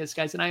the STS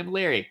Guys. And I am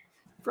Larry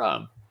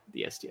from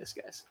the STS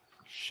Guys.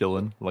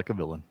 Shilling like a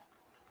villain.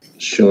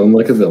 Shilling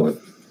like a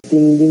villain.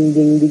 Ding, ding,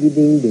 ding, ding,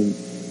 ding, ding.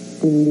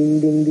 Ding, ding,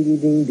 ding,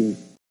 ding, ding,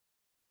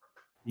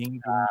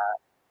 ding.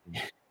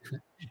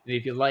 And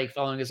if you like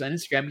following us on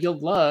Instagram, you'll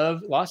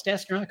love Lost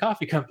Astronaut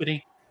Coffee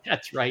Company.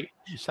 That's right.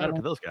 Shout out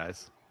to those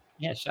guys.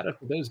 Yeah, shout out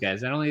to those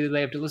guys. Not only do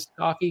they have delicious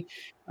coffee,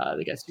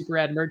 they got super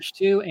rad merch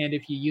too. And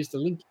if you use the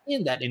link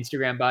in that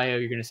Instagram bio,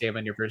 you're going to save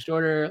on your first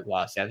order.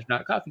 Lost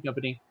Astronaut Coffee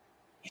Company.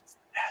 It's the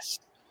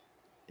best.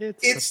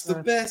 It's the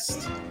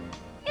best.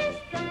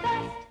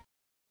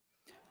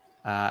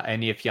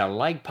 And if you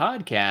like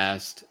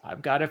podcasts,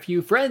 I've got a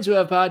few friends who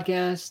have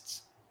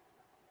podcasts.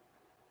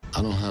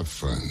 I don't have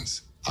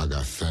friends. I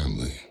got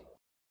family.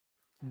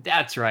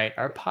 That's right.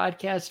 Our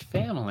podcast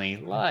family,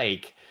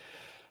 like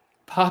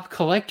Pop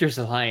Collectors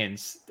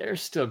Alliance, they're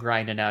still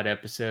grinding out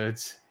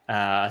episodes.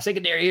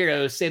 Secondary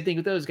Heroes, same thing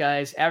with those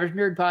guys. Average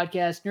Nerd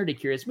Podcast, Nerdy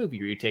Curious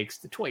Movie Retakes,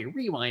 the Toy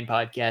Rewind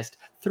Podcast,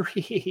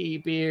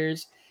 3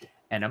 Beers,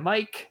 and a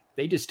mic.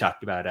 They just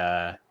talked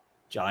about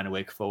John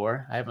Wick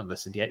 4. I haven't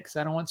listened yet because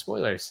I don't want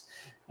spoilers.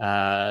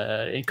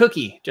 And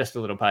Cookie, just a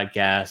little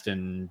podcast.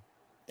 And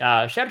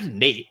shout out to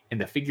Nate in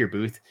the figure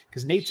booth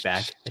because Nate's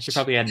back. I should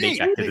probably add Nate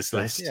back to this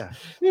list. Yeah.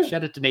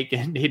 Shout out to Nate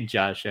and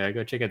Josh.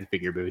 Go check out the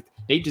figure booth.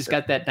 Nate just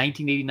got that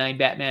 1989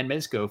 Batman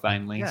Mezco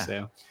finally.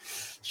 So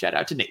shout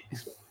out to Nate.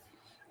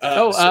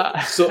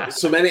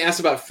 So many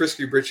asked about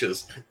Frisky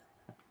Britches.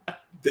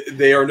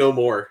 They are no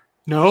more.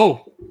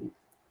 No.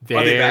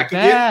 Are they back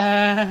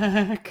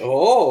again?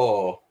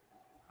 Oh.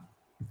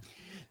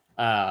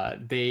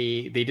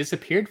 They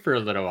disappeared for a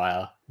little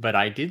while, but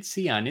I did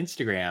see on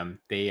Instagram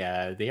they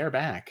are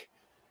back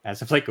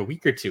as of like a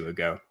week or two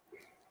ago.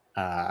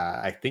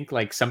 I think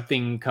like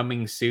something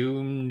coming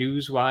soon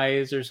news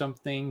wise or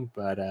something,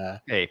 but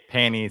hey,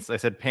 panties. I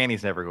said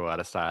panties never go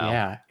out of style.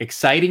 Yeah,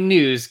 exciting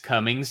news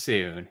coming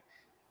soon.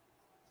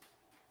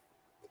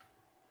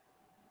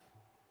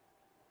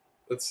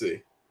 Let's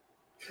see.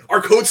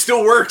 Our code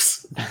still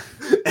works.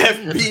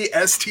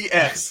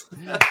 FBSTS.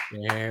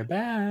 They're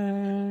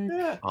back.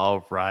 Yeah.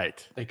 All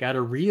right. They got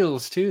a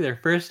Reels too. Their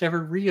first ever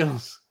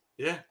Reels.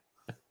 Yeah.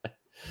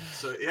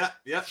 So yeah.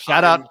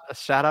 Shout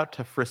out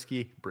to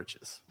Frisky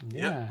Britches.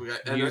 Yeah.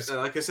 And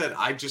like I said,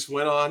 I just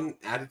went on,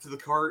 added to the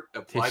cart,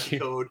 applied the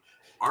code.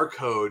 Our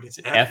code is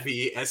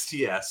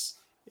FBSTS.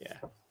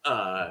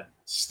 Yeah.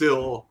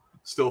 Still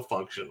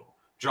functional.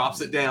 Drops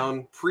it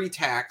down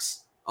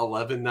pre-tax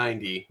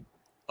 $11.90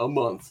 a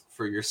month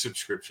for your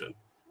subscription.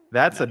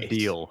 That's a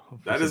deal.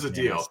 That is a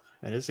deal.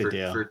 That is a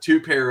deal for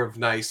 2 pair of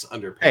nice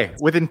underpants. Hey,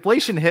 with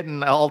inflation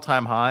hitting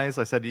all-time highs,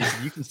 I said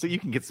you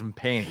can get some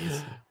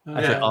panties.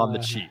 I said on the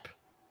cheap.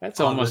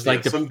 That's almost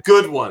like some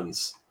good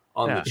ones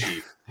on the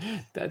cheap.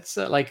 That's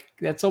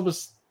that's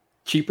almost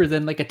cheaper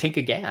than like a tank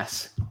of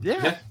gas.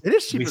 Yeah, it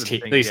is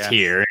cheaper. At least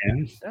here,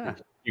 and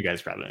you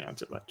guys probably not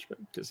so much, but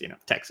just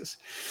Texas.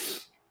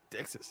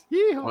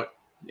 Yeah.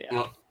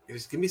 Well,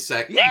 just give me a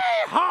sec.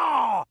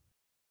 Yeehaw!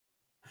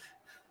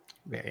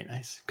 Very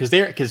nice.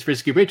 Because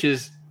Frisky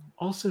Britches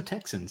also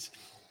Texans.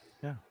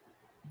 Yeah.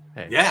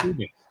 Hey. Yeah.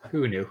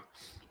 Who knew?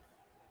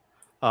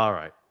 All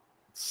right.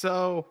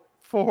 So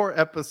for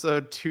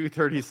episode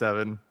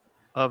 237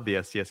 of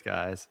the STS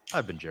Guys,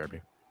 I've been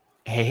Jeremy.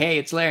 Hey,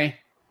 it's Larry.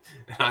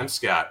 And I'm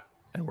Scott.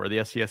 And we're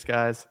the STS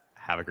Guys.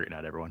 Have a great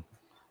night, everyone.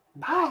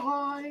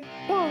 Bye.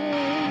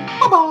 Bye.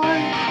 Bye-bye.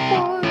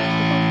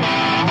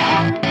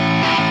 Bye.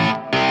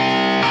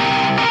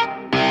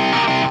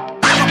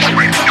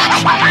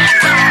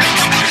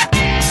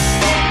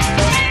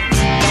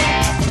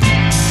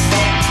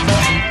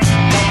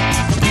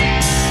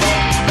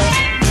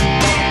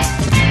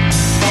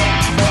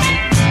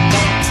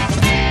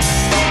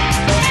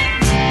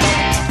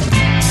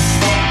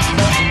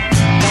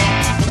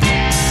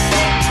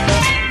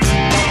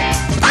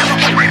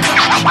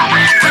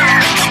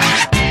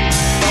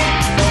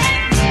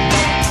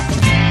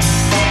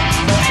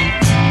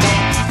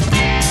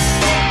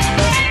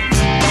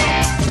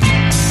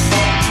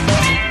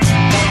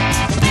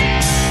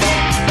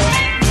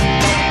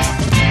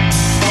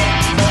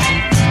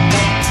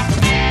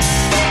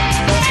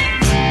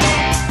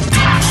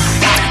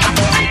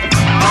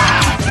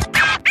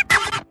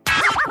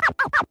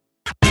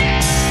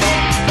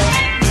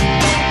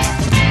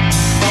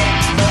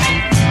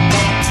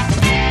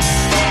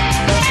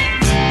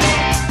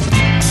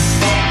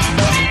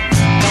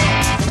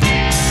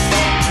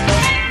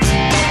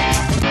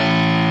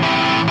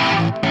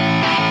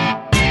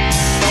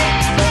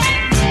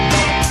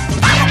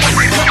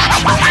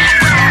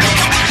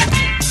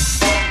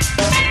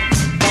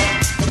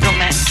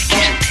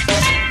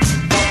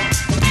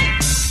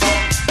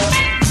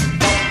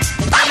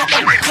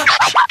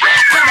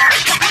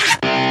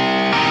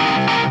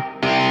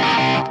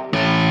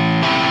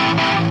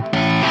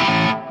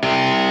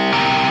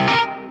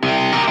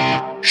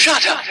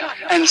 Shut up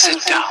and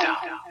sit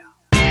down.